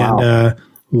 years. Oh, wow. And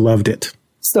loved it.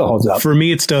 Still holds up. For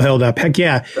me, it still held up. Heck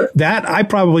yeah. That I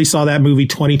probably saw that movie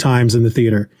 20 times in the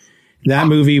theater. That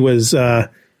movie was, and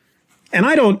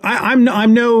I'm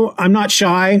not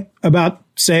shy about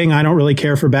saying I don't really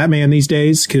care for Batman these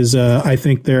days, because I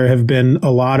think there have been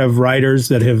a lot of writers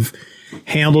that have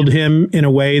handled him in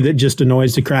a way that just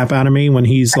annoys the crap out of me when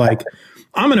he's like,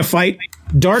 I'm going to fight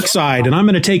Darkseid and I'm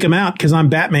going to take him out because I'm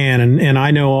Batman and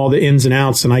I know all the ins and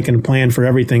outs and I can plan for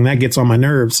everything. That gets on my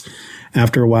nerves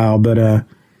after a while. But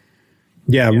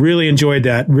really enjoyed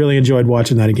that. Really enjoyed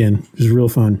watching that again. It was real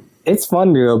fun. It's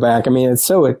fun to go back. I mean, it's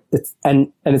so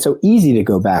easy to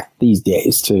go back these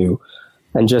days too,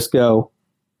 and just go.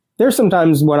 There's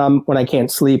sometimes when I can't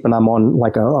sleep and I'm on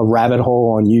like a rabbit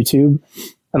hole on YouTube,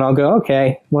 and I'll go,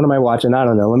 okay, what am I watching? I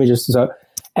don't know. Let me just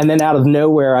and then out of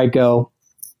nowhere I go,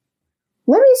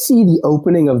 let me see the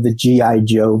opening of the G.I.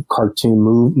 Joe cartoon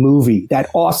movie, that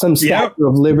awesome Statue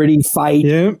of Liberty fight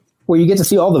where you get to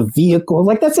see all the vehicles.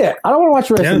 Like, that's it. I don't want to watch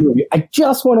the rest of the movie. I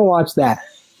just want to watch that.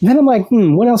 And then I'm like,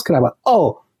 what else can I watch?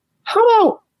 Oh, how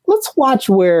about let's watch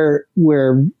where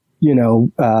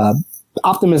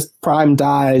Optimus Prime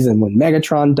dies and when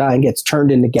Megatron dies and gets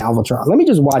turned into Galvatron. Let me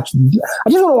just watch. I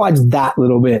just want to watch that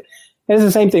little bit. And it's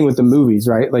the same thing with the movies,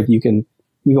 right? Like you can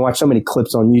watch so many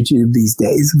clips on YouTube these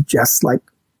days of just like,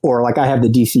 or like I have the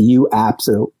DCU app.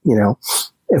 So,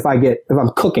 if I'm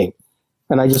cooking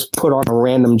and I just put on a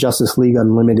random Justice League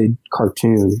Unlimited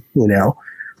cartoon,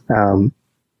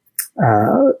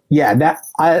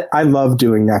 I love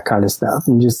doing that kind of stuff.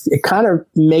 And just, it kind of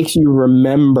makes you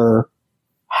remember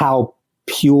how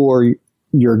pure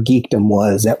your geekdom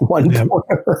was at one point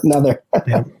or another.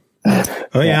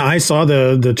 Oh yeah. I saw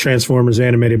the Transformers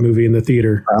animated movie in the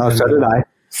theater. So did I.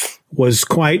 Was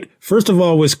quite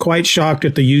shocked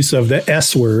at the use of the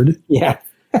S word. Yeah.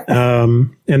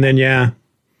 And then,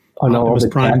 Optimus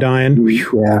Prime dying.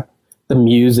 Yeah. The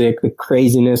music, the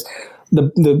craziness,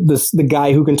 the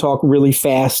guy who can talk really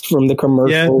fast from the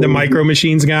commercial. Yeah. The Micro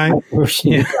Machines guy.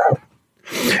 Do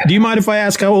you mind if I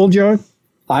ask how old you are?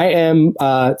 I am,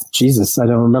 I don't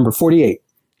remember, 48.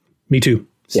 Me too.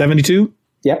 72?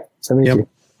 Yep. 72.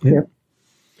 Yep.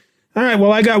 All right.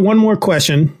 Well, I got one more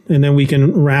question and then we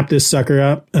can wrap this sucker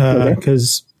up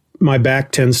because my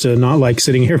back tends to not like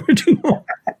sitting here for too long.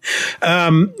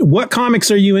 What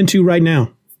comics are you into right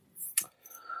now?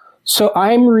 So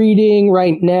I'm reading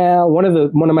right now. One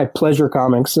of my pleasure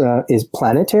comics is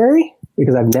Planetary,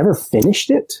 because I've never finished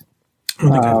it. I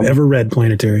don't think I've ever read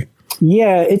Planetary.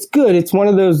 Yeah, it's good. It's one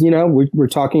of those, we're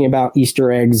talking about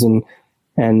Easter eggs and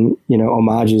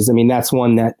homages. I mean, that's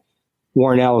one that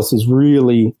Warren Ellis is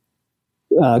really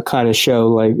kind of show,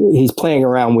 like he's playing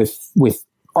around with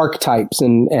archetypes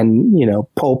and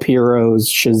pulp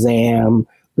heroes, Shazam,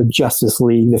 the Justice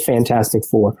League, the Fantastic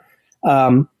Four.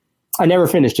 I never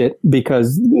finished it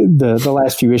because the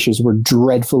last few issues were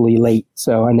dreadfully late,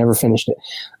 so I never finished it.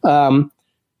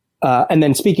 And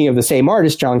then speaking of the same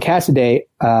artist, John Cassaday,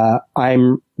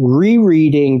 I'm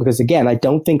rereading, because again, I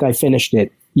don't think I finished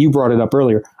it. You brought it up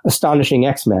earlier, Astonishing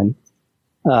X-Men.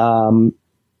 And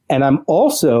I'm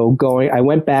also I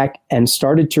went back and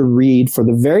started to read for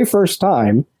the very first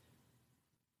time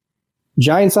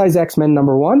Giant Size X-Men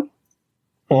 #1,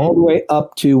 all the way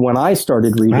up to when I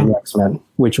started reading X-Men,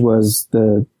 which was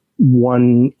the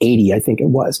 180, I think it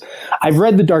was. I've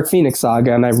read the Dark Phoenix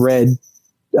saga and I've read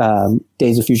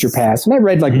Days of Future Past, and I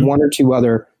read like one or two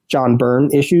other John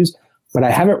Byrne issues, but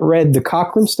I haven't read the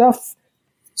Cockrum stuff.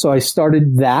 So I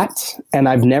started that, and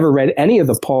I've never read any of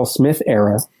the Paul Smith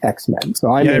era X-Men.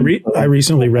 So I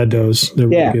recently read those. They're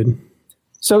really good.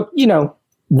 So,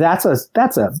 that's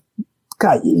a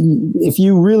God, if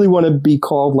you really want to be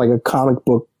called like a comic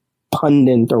book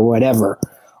pundit or whatever,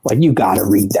 like you got to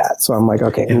read that. So I'm like,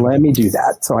 okay, let me do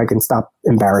that so I can stop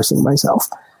embarrassing myself.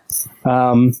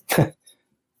 And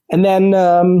then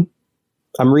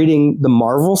I'm reading the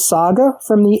Marvel Saga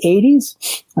from the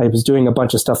 80s. I was doing a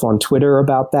bunch of stuff on Twitter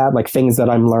about that, like things that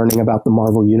I'm learning about the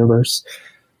Marvel Universe.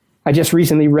 I just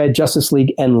recently read Justice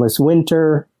League Endless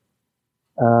Winter.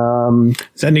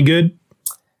 Is that any good?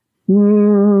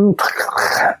 You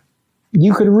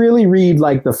could really read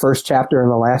like the first chapter and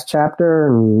the last chapter,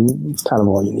 and it's kind of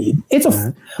all you need. It's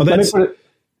a. Well,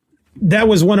 that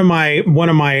was one of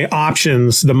my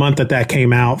options the month that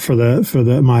came out for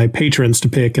my patrons to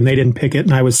pick, and they didn't pick it,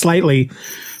 and I was slightly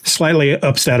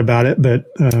upset about it. But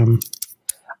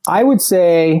I would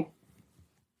say,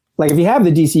 like, if you have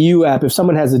the DCU app, if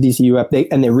someone has the DCU app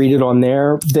and they read it on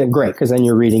there, then great, because then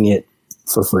you're reading it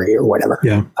for free or whatever.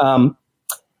 Yeah.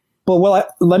 But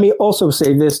let me also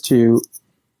say this too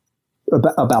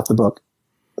about the book.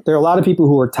 There are a lot of people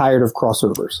who are tired of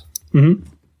crossovers. Mm-hmm.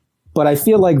 But I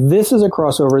feel like this is a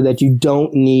crossover that you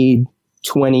don't need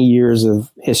 20 years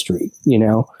of history, you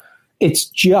know? It's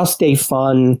just a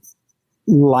fun,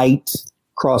 light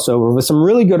crossover with some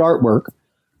really good artwork,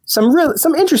 some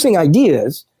interesting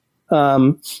ideas.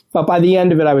 But by the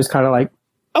end of it, I was kind of like,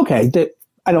 okay,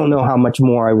 I don't know how much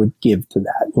more I would give to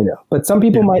that, you know? But some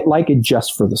people might like it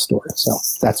just for the story, so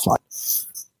that's fine.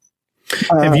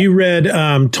 Have you read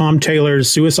Tom Taylor's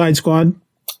Suicide Squad?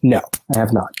 No, I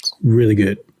have not. Really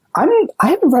good. I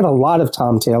haven't read a lot of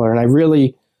Tom Taylor,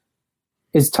 and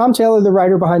is Tom Taylor the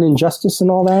writer behind Injustice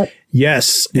and all that?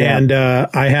 Yes. Yeah. And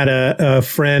I had a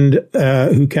friend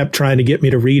who kept trying to get me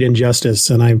to read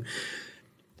Injustice, and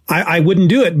I wouldn't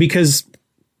do it because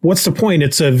what's the point?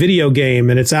 It's a video game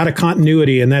and it's out of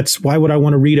continuity, and why would I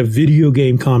want to read a video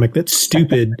game comic? That's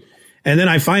stupid. And then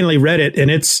I finally read it, and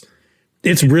it's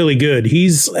really good.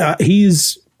 He's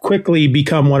quickly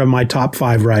become one of my top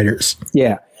 5 writers.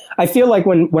 Yeah. I feel like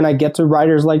when I get to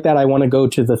writers like that, I want to go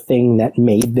to the thing that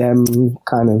made them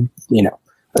kind of, you know,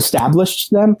 established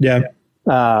them. Yeah.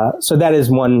 So that is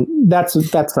one. That's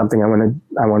something I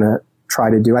want to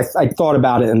try to do. I thought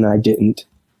about it and I didn't.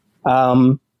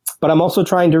 But I'm also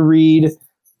trying to read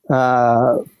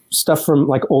stuff from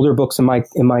like older books in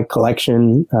my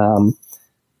collection.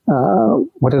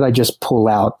 What did I just pull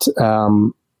out?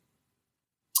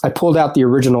 I pulled out the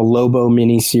original Lobo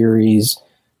miniseries.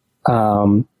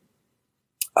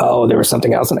 There was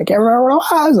something else and I can't remember what it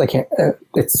was.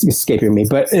 It's escaping me,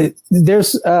 but I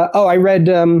read,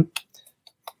 it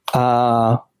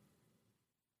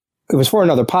was for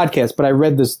another podcast, but I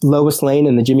read this Lois Lane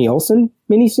and the Jimmy Olsen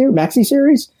maxi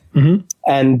series. Mm-hmm.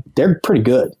 And they're pretty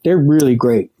good. They're really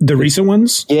great. The recent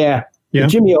ones? Yeah. The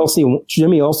Jimmy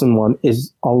Olsen one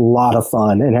is a lot of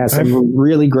fun and has some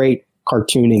really great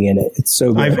cartooning in it. It's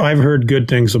so good. I've heard good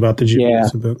things about the Jimmy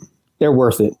Olsen book. They're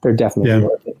worth it. They're definitely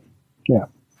worth it. Yeah.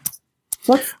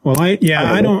 Well,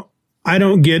 I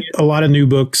don't get a lot of new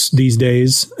books these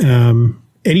days.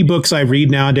 Any books I read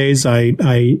nowadays, I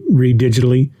read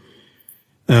digitally.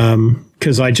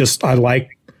 Cause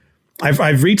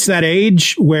I've reached that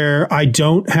age where I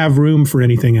don't have room for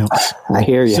anything else. I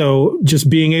hear you. So just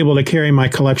being able to carry my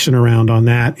collection around on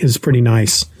that is pretty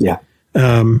nice. Yeah.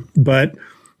 But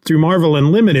through Marvel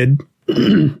Unlimited,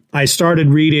 I started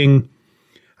reading.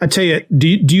 I tell you,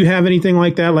 do you have anything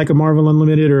like that, like a Marvel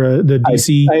Unlimited or the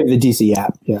DC? I have the DC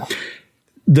app. Yeah.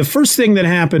 The first thing that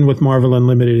happened with Marvel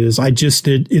Unlimited is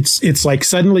it's like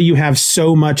suddenly you have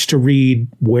so much to read.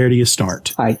 Where do you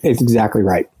start? It's exactly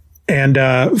right. And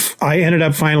I ended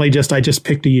up finally I just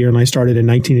picked a year and I started in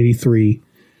 1983.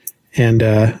 And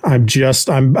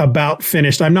I'm about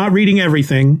finished. I'm not reading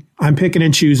everything. I'm picking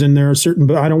and choosing. There are certain,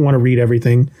 but I don't want to read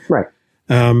everything. Right.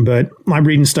 But I'm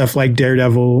reading stuff like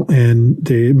Daredevil and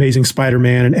the Amazing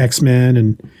Spider-Man and X-Men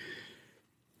and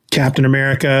Captain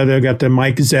America. They've got the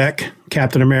Mike Zeck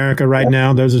Captain America right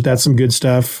now. That's some good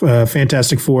stuff.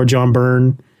 Fantastic Four, John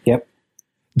Byrne. Yep.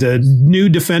 The new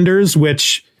Defenders,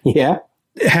 which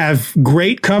have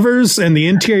great covers, and the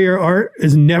interior art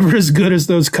is never as good as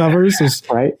those covers.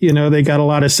 Right. You know, they got a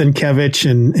lot of Sienkiewicz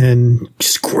and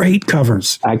just great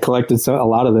covers. I collected a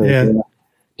lot of those. Yeah.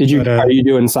 Are you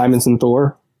doing Simonson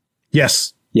Thor?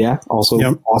 Yes. Yeah. Also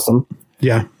awesome.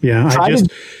 Yeah. Yeah.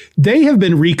 They have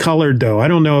been recolored though. I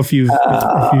don't know if you've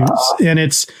and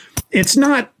it's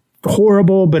not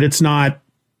horrible, but I'm not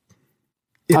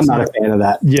a fan of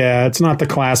that. Yeah. It's not the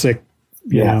classic,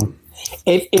 you know.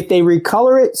 If they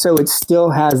recolor it so it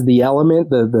still has the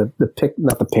element, not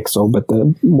the pixel, but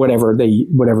the whatever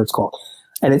it's called,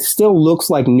 and it still looks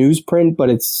like newsprint, but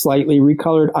it's slightly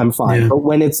recolored, I'm fine. Yeah. But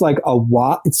when it's like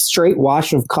it's straight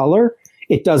wash of color,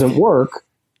 it doesn't work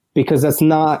because that's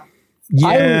not.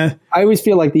 Yeah, I always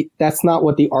feel like that's not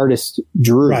what the artist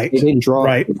drew. Right. They didn't draw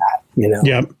right. that.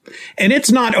 Yep. And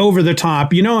it's not over the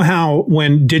top. You know how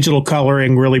when digital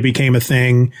coloring really became a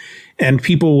thing and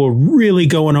people were really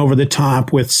going over the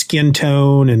top with skin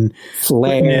tone and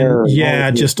flare.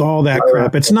 Just all that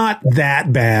crap. It's not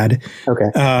that bad.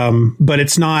 Okay. But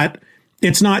it's not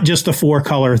just the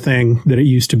 4-color thing that it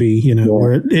used to be,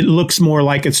 where it looks more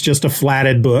like it's just a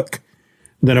flatted book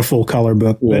than a full color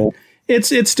book. Yeah. But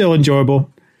it's still enjoyable.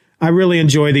 I really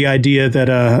enjoy the idea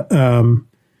that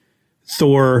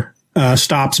Thor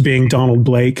stops being Donald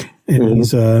Blake and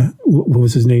he's what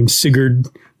was his name, Sigurd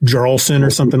Jarlson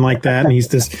or something like that, and he's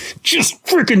this just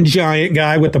freaking giant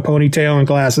guy with the ponytail and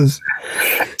glasses.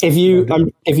 If you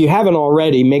haven't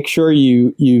already, make sure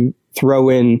you throw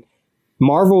in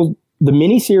Marvel, the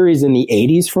miniseries in the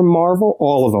 80s from Marvel,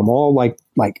 all of them, all like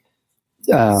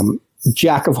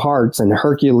Jack of Hearts and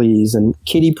Hercules and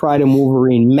Kitty Pryde and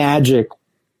Wolverine, Magic.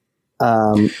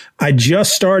 I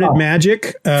just started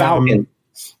Magic. Falcon,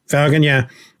 yeah.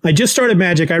 I just started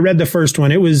Magic. I read the first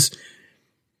one.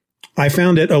 I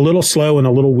found it a little slow and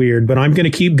a little weird, but I'm going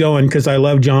to keep going because I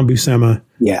love John Buscema.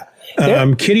 Yeah.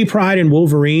 Kitty Pryde and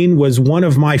Wolverine was one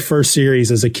of my first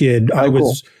series as a kid.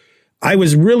 Cool. I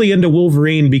was really into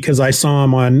Wolverine because I saw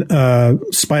him on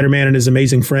Spider-Man and His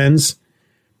Amazing Friends.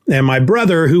 And my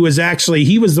brother, he was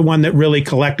the one that really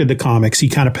collected the comics. He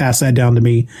kind of passed that down to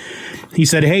me. He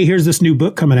said, "Hey, here's this new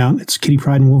book coming out. It's Kitty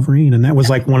Pryde and Wolverine." And that was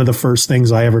like one of the first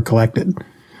things I ever collected.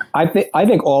 I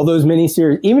think all those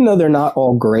miniseries, even though they're not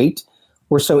all great,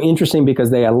 were so interesting because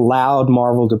they allowed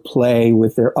Marvel to play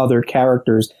with their other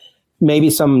characters, maybe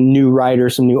some new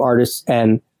writers, some new artists,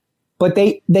 but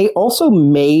they also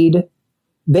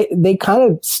they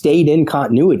kind of stayed in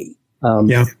continuity.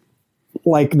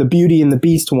 Like the Beauty and the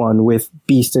Beast one with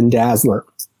Beast and Dazzler,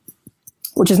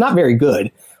 which is not very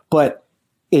good, but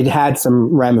it had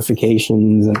some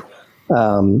ramifications.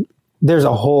 And there's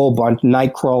a whole bunch: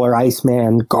 Nightcrawler,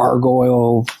 Iceman,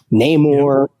 Gargoyle,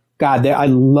 Namor. God, I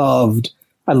loved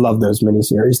those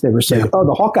miniseries. They were so good. Oh,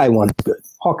 the Hawkeye one's good.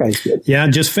 Hawkeye's good. Yeah,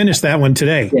 just finished that one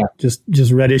today. Yeah.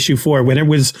 Just read issue 4 when it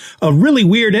was a really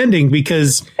weird ending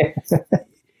because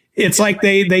it's like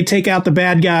they take out the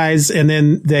bad guys and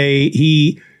then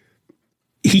he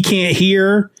can't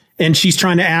hear and she's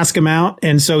trying to ask him out.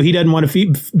 And so he doesn't want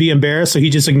to be embarrassed. So he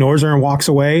just ignores her and walks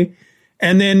away.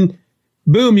 And then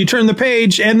boom, you turn the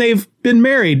page and they've been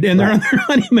married and they're on their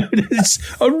honeymoon. It's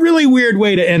a really weird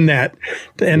way to end that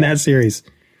series.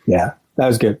 Yeah, that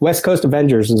was good. West Coast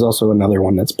Avengers is also another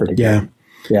one that's pretty good.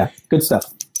 Yeah, good stuff.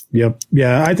 Yep.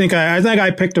 Yeah, I think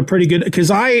I picked a pretty good,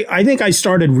 because I think I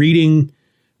started reading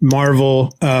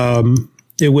Marvel.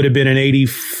 It would have been in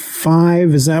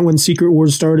 85. Is that when Secret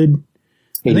Wars started?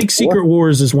 84? I think Secret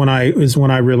Wars is when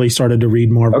I really started to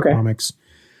read Marvel comics.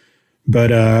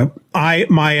 But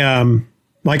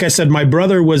like I said, my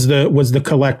brother was the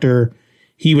collector.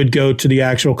 He would go to the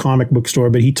actual comic book store,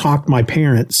 but he talked my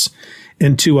parents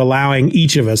into allowing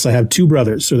each of us, I have 2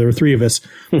 brothers, so there were 3 of us,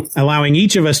 allowing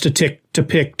each of us to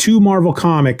pick 2 Marvel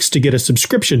comics to get a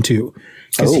subscription to,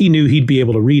 because he knew he'd be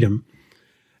able to read them.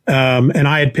 And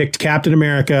I had picked Captain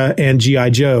America and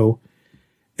G.I. Joe.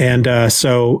 And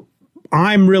so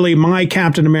I'm really, my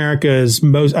Captain America is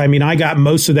I got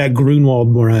most of that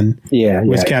Grunwald run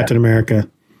with Captain America.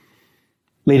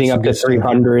 Leading up to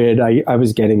 300, I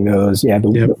was getting those. Yeah,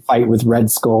 the fight with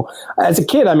Red Skull. As a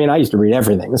kid, I used to read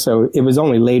everything. So it was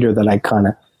only later that I kind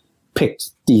of picked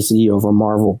DC over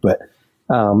Marvel. But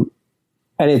and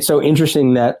it's so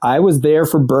interesting that I was there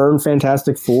for Byrne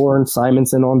Fantastic Four and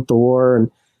Simonson on Thor. And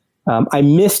I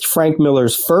missed Frank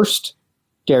Miller's first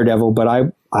Daredevil,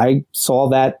 but I saw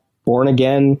that Born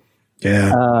Again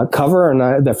cover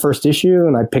and the first issue,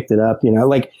 and I picked it up.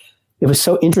 It was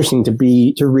so interesting to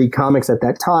read comics at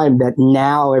that time that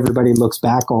now everybody looks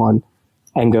back on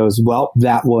and goes, well,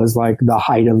 that was like the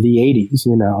height of the 80s,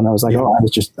 and I was like,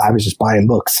 I was just buying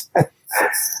books.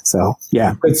 So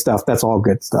yeah, good stuff. That's all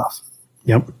good stuff.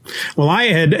 Yep. Well,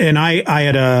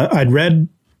 I'd read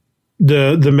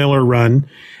the Miller run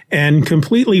and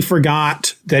completely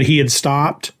forgot that he had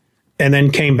stopped and then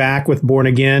came back with Born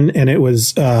Again, and it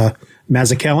was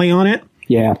Mazzucchelli on it.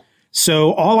 Yeah.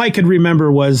 So all I could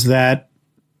remember was that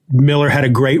Miller had a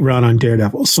great run on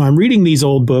Daredevil. So I'm reading these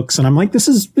old books and I'm like, this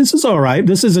is all right.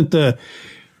 This isn't the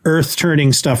earth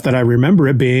turning stuff that I remember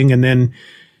it being. And then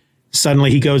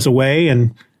suddenly he goes away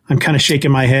and I'm kind of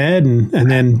shaking my head. And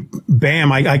then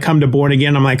bam, I come to Born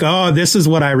Again. I'm like, oh, this is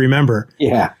what I remember.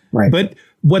 Yeah. Right. But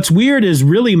what's weird is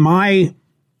really my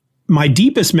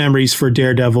deepest memories for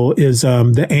Daredevil is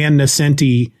the Ann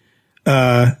Nesenti,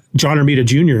 John Romita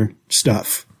Jr.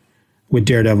 stuff. with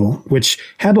Daredevil, which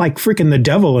had like freaking the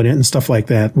devil in it and stuff like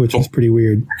that, which is pretty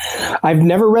weird. I've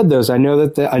never read those. I know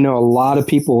I know a lot of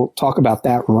people talk about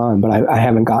that run, but I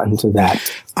haven't gotten to that.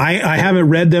 I haven't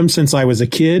read them since I was a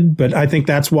kid, but I think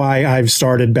that's why I've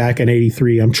started back in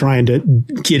 83. I'm trying to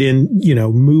get in,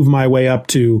 move my way up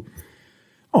to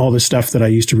all the stuff that I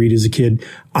used to read as a kid.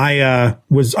 I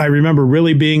remember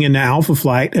really being into Alpha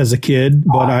Flight as a kid,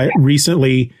 but I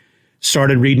recently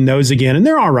started reading those again, and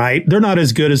they're all right. They're not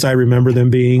as good as I remember them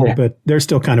being, but they're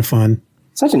still kind of fun.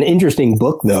 Such an interesting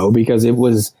book, though, because it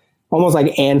was almost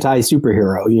like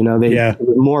anti-superhero. It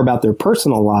was more about their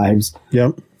personal lives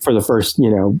for the first,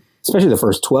 especially the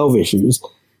first 12 issues.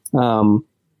 And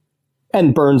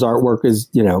Byrne's artwork is,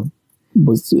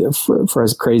 was for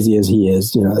as crazy as he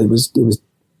is, it was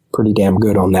pretty damn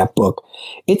good on that book.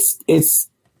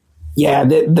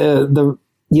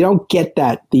 You don't get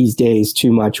that these days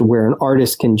too much, where an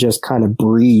artist can just kind of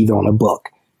breathe on a book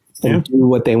and do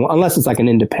what they want, unless it's like an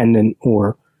independent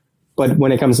but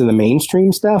when it comes to the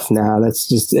mainstream stuff, it's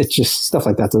just stuff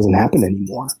like that doesn't happen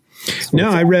anymore. No,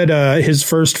 I read his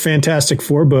first Fantastic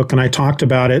Four book, and I talked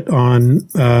about it on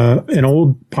an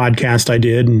old podcast I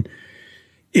did. And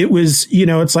it was,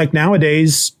 it's like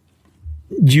nowadays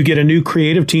you get a new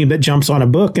creative team that jumps on a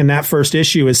book, and that first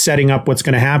issue is setting up what's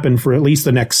going to happen for at least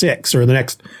the next 6 or the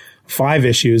next 5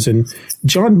 issues. And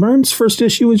John Byrne's first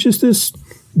issue was just this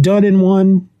done in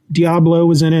one. Diablo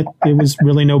was in it. It was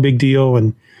really no big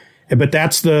deal. But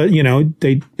that's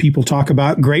people talk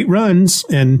about great runs,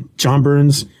 and John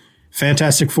Byrne's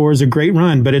Fantastic Four is a great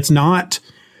run, but it's not.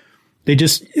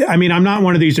 I'm not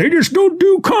one of these, they just don't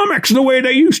do comics the way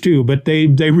they used to, but they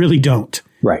really don't.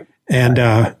 Right. And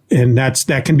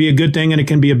that can be a good thing and it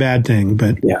can be a bad thing.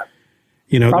 But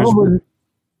probably,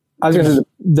 I was going to say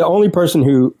the only person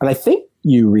who, and I think do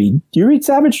you read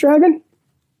Savage Dragon?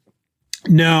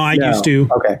 No, I used to.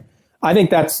 Okay. I think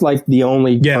that's like the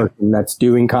only person that's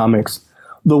doing comics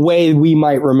the way we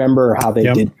might remember how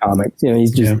they did comics.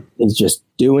 He's just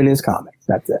doing his comics.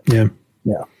 That's it. Yeah.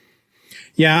 Yeah.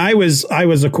 Yeah, I was,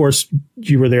 of course,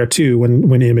 you were there too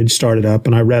when Image started up,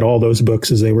 and I read all those books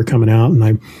as they were coming out, and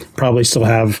I probably still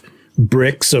have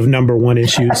bricks of #1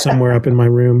 issues somewhere up in my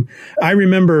room. I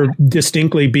remember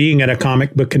distinctly being at a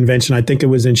comic book convention. I think it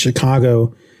was in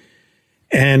Chicago,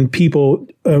 and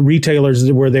retailers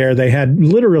that were there, they had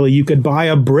literally, you could buy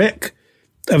a brick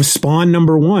of Spawn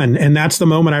 #1, and that's the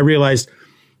moment I realized,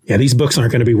 these books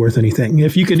aren't going to be worth anything.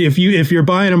 If you're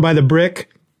buying them by the brick,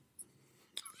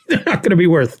 they're not going to be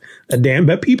worth a damn.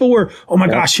 But people were, oh my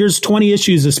gosh, here's 20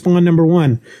 issues of Spawn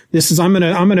 #1. This is, I'm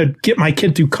gonna get my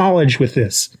kid through college with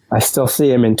this. I still see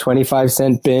them in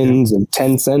 25-cent bins and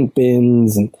 10-cent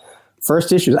bins and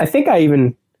first issues. I think I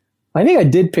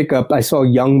did pick up, I saw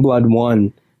Youngblood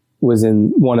 1 was in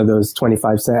one of those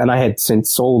 25-cent, and I had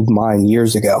since sold mine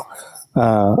years ago.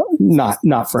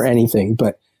 Not for anything,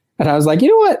 and I was like, you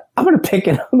know what? I'm going to pick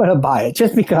it. I'm going to buy it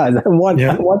just because I want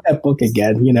that book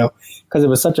again, because it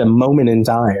was such a moment in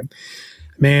time.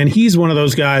 Man, he's one of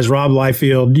those guys, Rob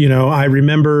Liefeld. I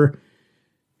remember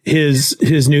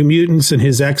his New Mutants and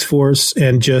his X-Force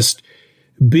and just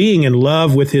being in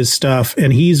love with his stuff.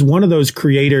 And he's one of those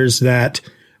creators that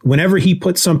whenever he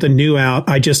puts something new out,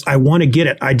 I want to get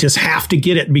it. I just have to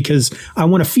get it because I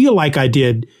want to feel like I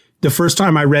did the first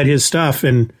time I read his stuff.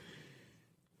 And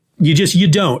you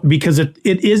don't, because it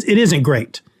isn't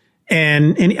great.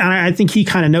 And I think he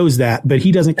kind of knows that, but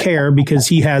he doesn't care because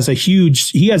he has a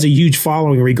huge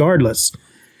following regardless.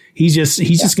 He's just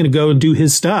going to go and do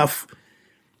his stuff,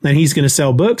 and he's going to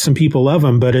sell books and people love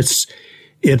him. But there's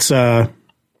that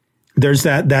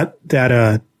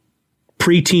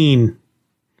preteen,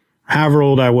 however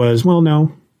old I was. Well,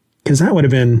 no, because that would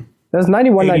have been, that was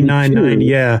 91, 89, 90.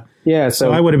 Yeah. Yeah.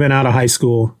 So I would have been out of high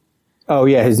school. Oh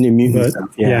yeah, his New Mutant stuff.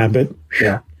 Yeah,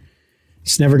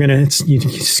 it's never you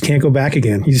just can't go back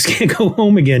again. You just can't go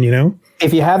home again.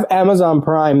 If you have Amazon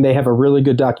Prime, they have a really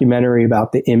good documentary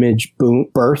about the Image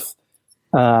birth,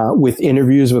 with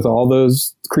interviews with all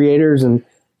those creators, and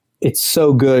it's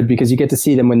so good because you get to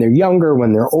see them when they're younger,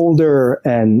 when they're older,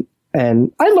 and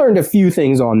I learned a few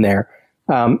things on there.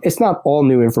 It's not all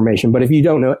new information, but if you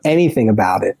don't know anything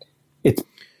about it,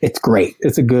 it's great.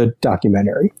 It's a good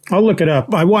documentary. I'll look it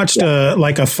up. I watched a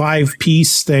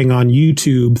 5-piece thing on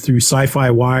YouTube through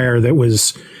Sci-Fi Wire that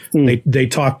was they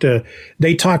talked to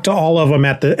all of them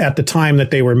at the time that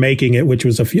they were making it, which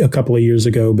was a couple of years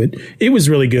ago, but it was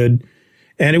really good.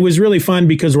 And it was really fun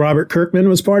because Robert Kirkman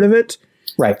was part of it.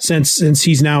 Right. Since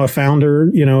he's now a founder,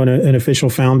 an official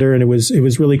founder, and it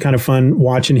was really kind of fun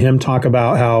watching him talk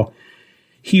about how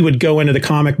he would go into the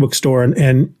comic book store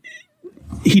and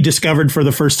he discovered for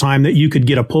the first time that you could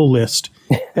get a pull list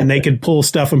and they could pull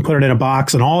stuff and put it in a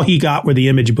box, and all he got were the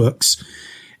image books.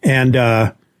 And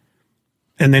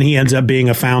then he ends up being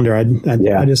a founder.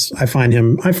 I find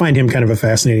him kind of a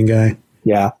fascinating guy.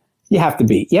 Yeah. You have to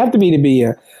be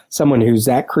someone who's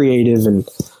that creative and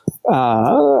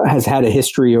has had a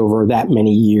history over that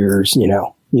many years. You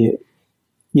know,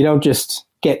 you don't just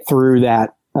get through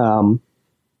that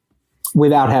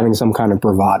without having some kind of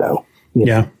bravado.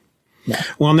 Yeah.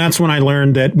 Well, and that's when I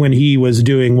learned that when he was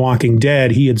doing Walking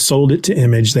Dead, he had sold it to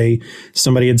Image.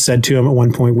 Somebody had said to him at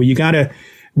one point, well,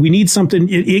 we need something.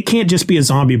 It can't just be a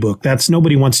zombie book.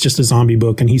 Nobody wants just a zombie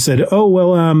book. And he said, oh,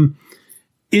 well,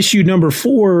 issue number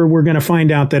 4, we're going to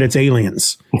find out that it's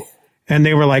aliens. And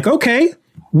they were like, okay,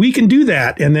 we can do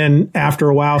that. And then after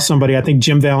a while, I think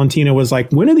Jim Valentino was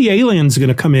like, when are the aliens going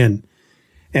to come in?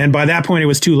 And by that point, it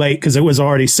was too late because it was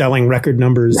already selling record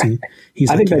numbers. And he's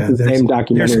I think that's the same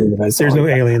documentary that I saw. There's no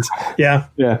aliens. Yeah.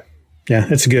 Yeah. Yeah.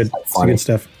 It's good. It's good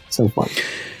stuff. So fun.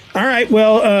 All right.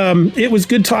 Well, it was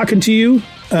good talking to you.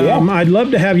 I'd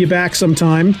love to have you back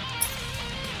sometime.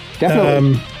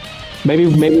 Definitely.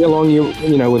 Maybe along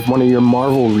with one of your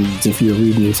Marvel reads if you're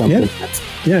reading something.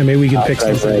 Yeah. Maybe we can pick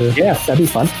something. Yeah, that'd be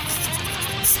fun.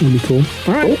 That'd be cool.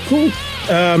 All right. Cool.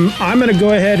 I'm going to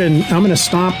go ahead and I'm going to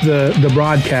stop the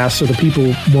broadcast so the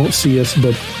people won't see us,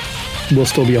 but we'll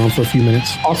still be on for a few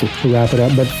minutes. Awesome. To wrap it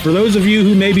up. But for those of you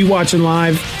who may be watching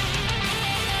live,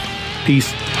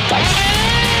 peace. Bye.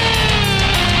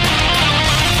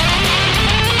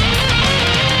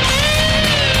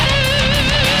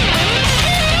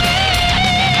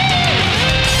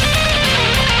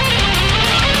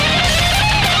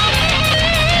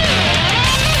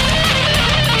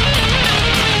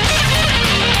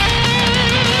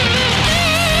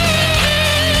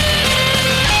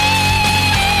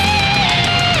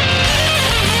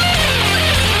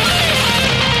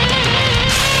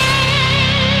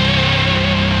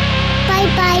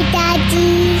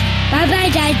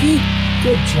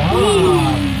 Good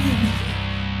job.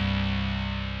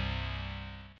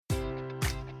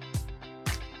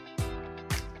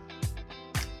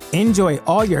 Enjoy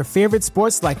all your favorite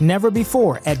sports like never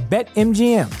before at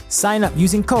BetMGM. Sign up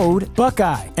using code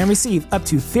Buckeye and receive up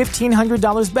to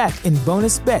 $1,500 back in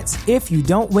bonus bets if you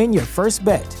don't win your first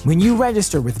bet. When you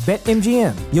register with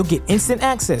BetMGM, you'll get instant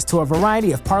access to a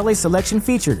variety of parlay selection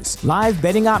features, live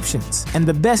betting options, and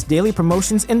the best daily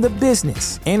promotions in the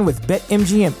business. And with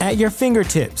BetMGM at your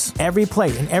fingertips, every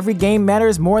play and every game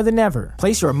matters more than ever.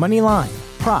 Place your money line,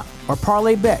 prop, or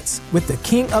parlay bets with the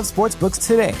king of sportsbooks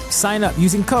today. Sign up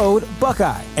using code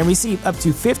Buckeye and receive up to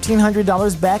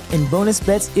 $1,500 back in bonus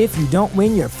bets if you don't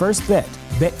win your first bet.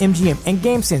 BetMGM and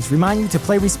GameSense remind you to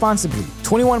play responsibly.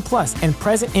 21 plus and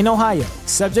present in Ohio,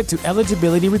 subject to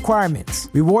eligibility requirements.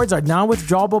 Rewards are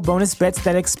non-withdrawable bonus bets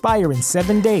that expire in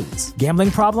 7 days. Gambling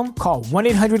problem? Call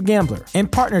 1-800-GAMBLER. In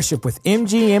partnership with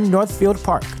MGM Northfield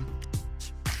Park.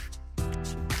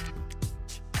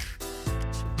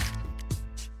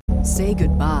 Say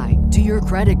goodbye to your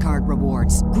credit card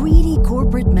rewards. Greedy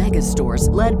corporate mega stores,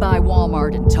 led by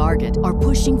Walmart and Target, are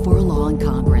pushing for a law in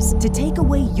Congress to take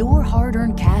away your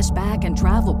hard-earned cash back and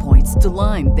travel points to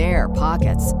line their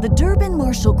pockets. The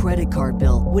Durbin-Marshall credit card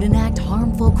bill would enact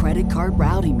harmful credit card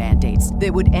routing mandates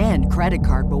that would end credit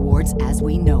card rewards as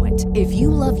we know it. If you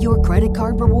love your credit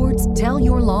card rewards, tell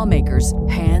your lawmakers,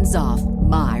 hands off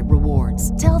my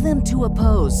rewards. Tell them to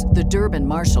oppose the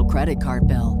Durbin-Marshall credit card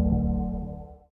bill.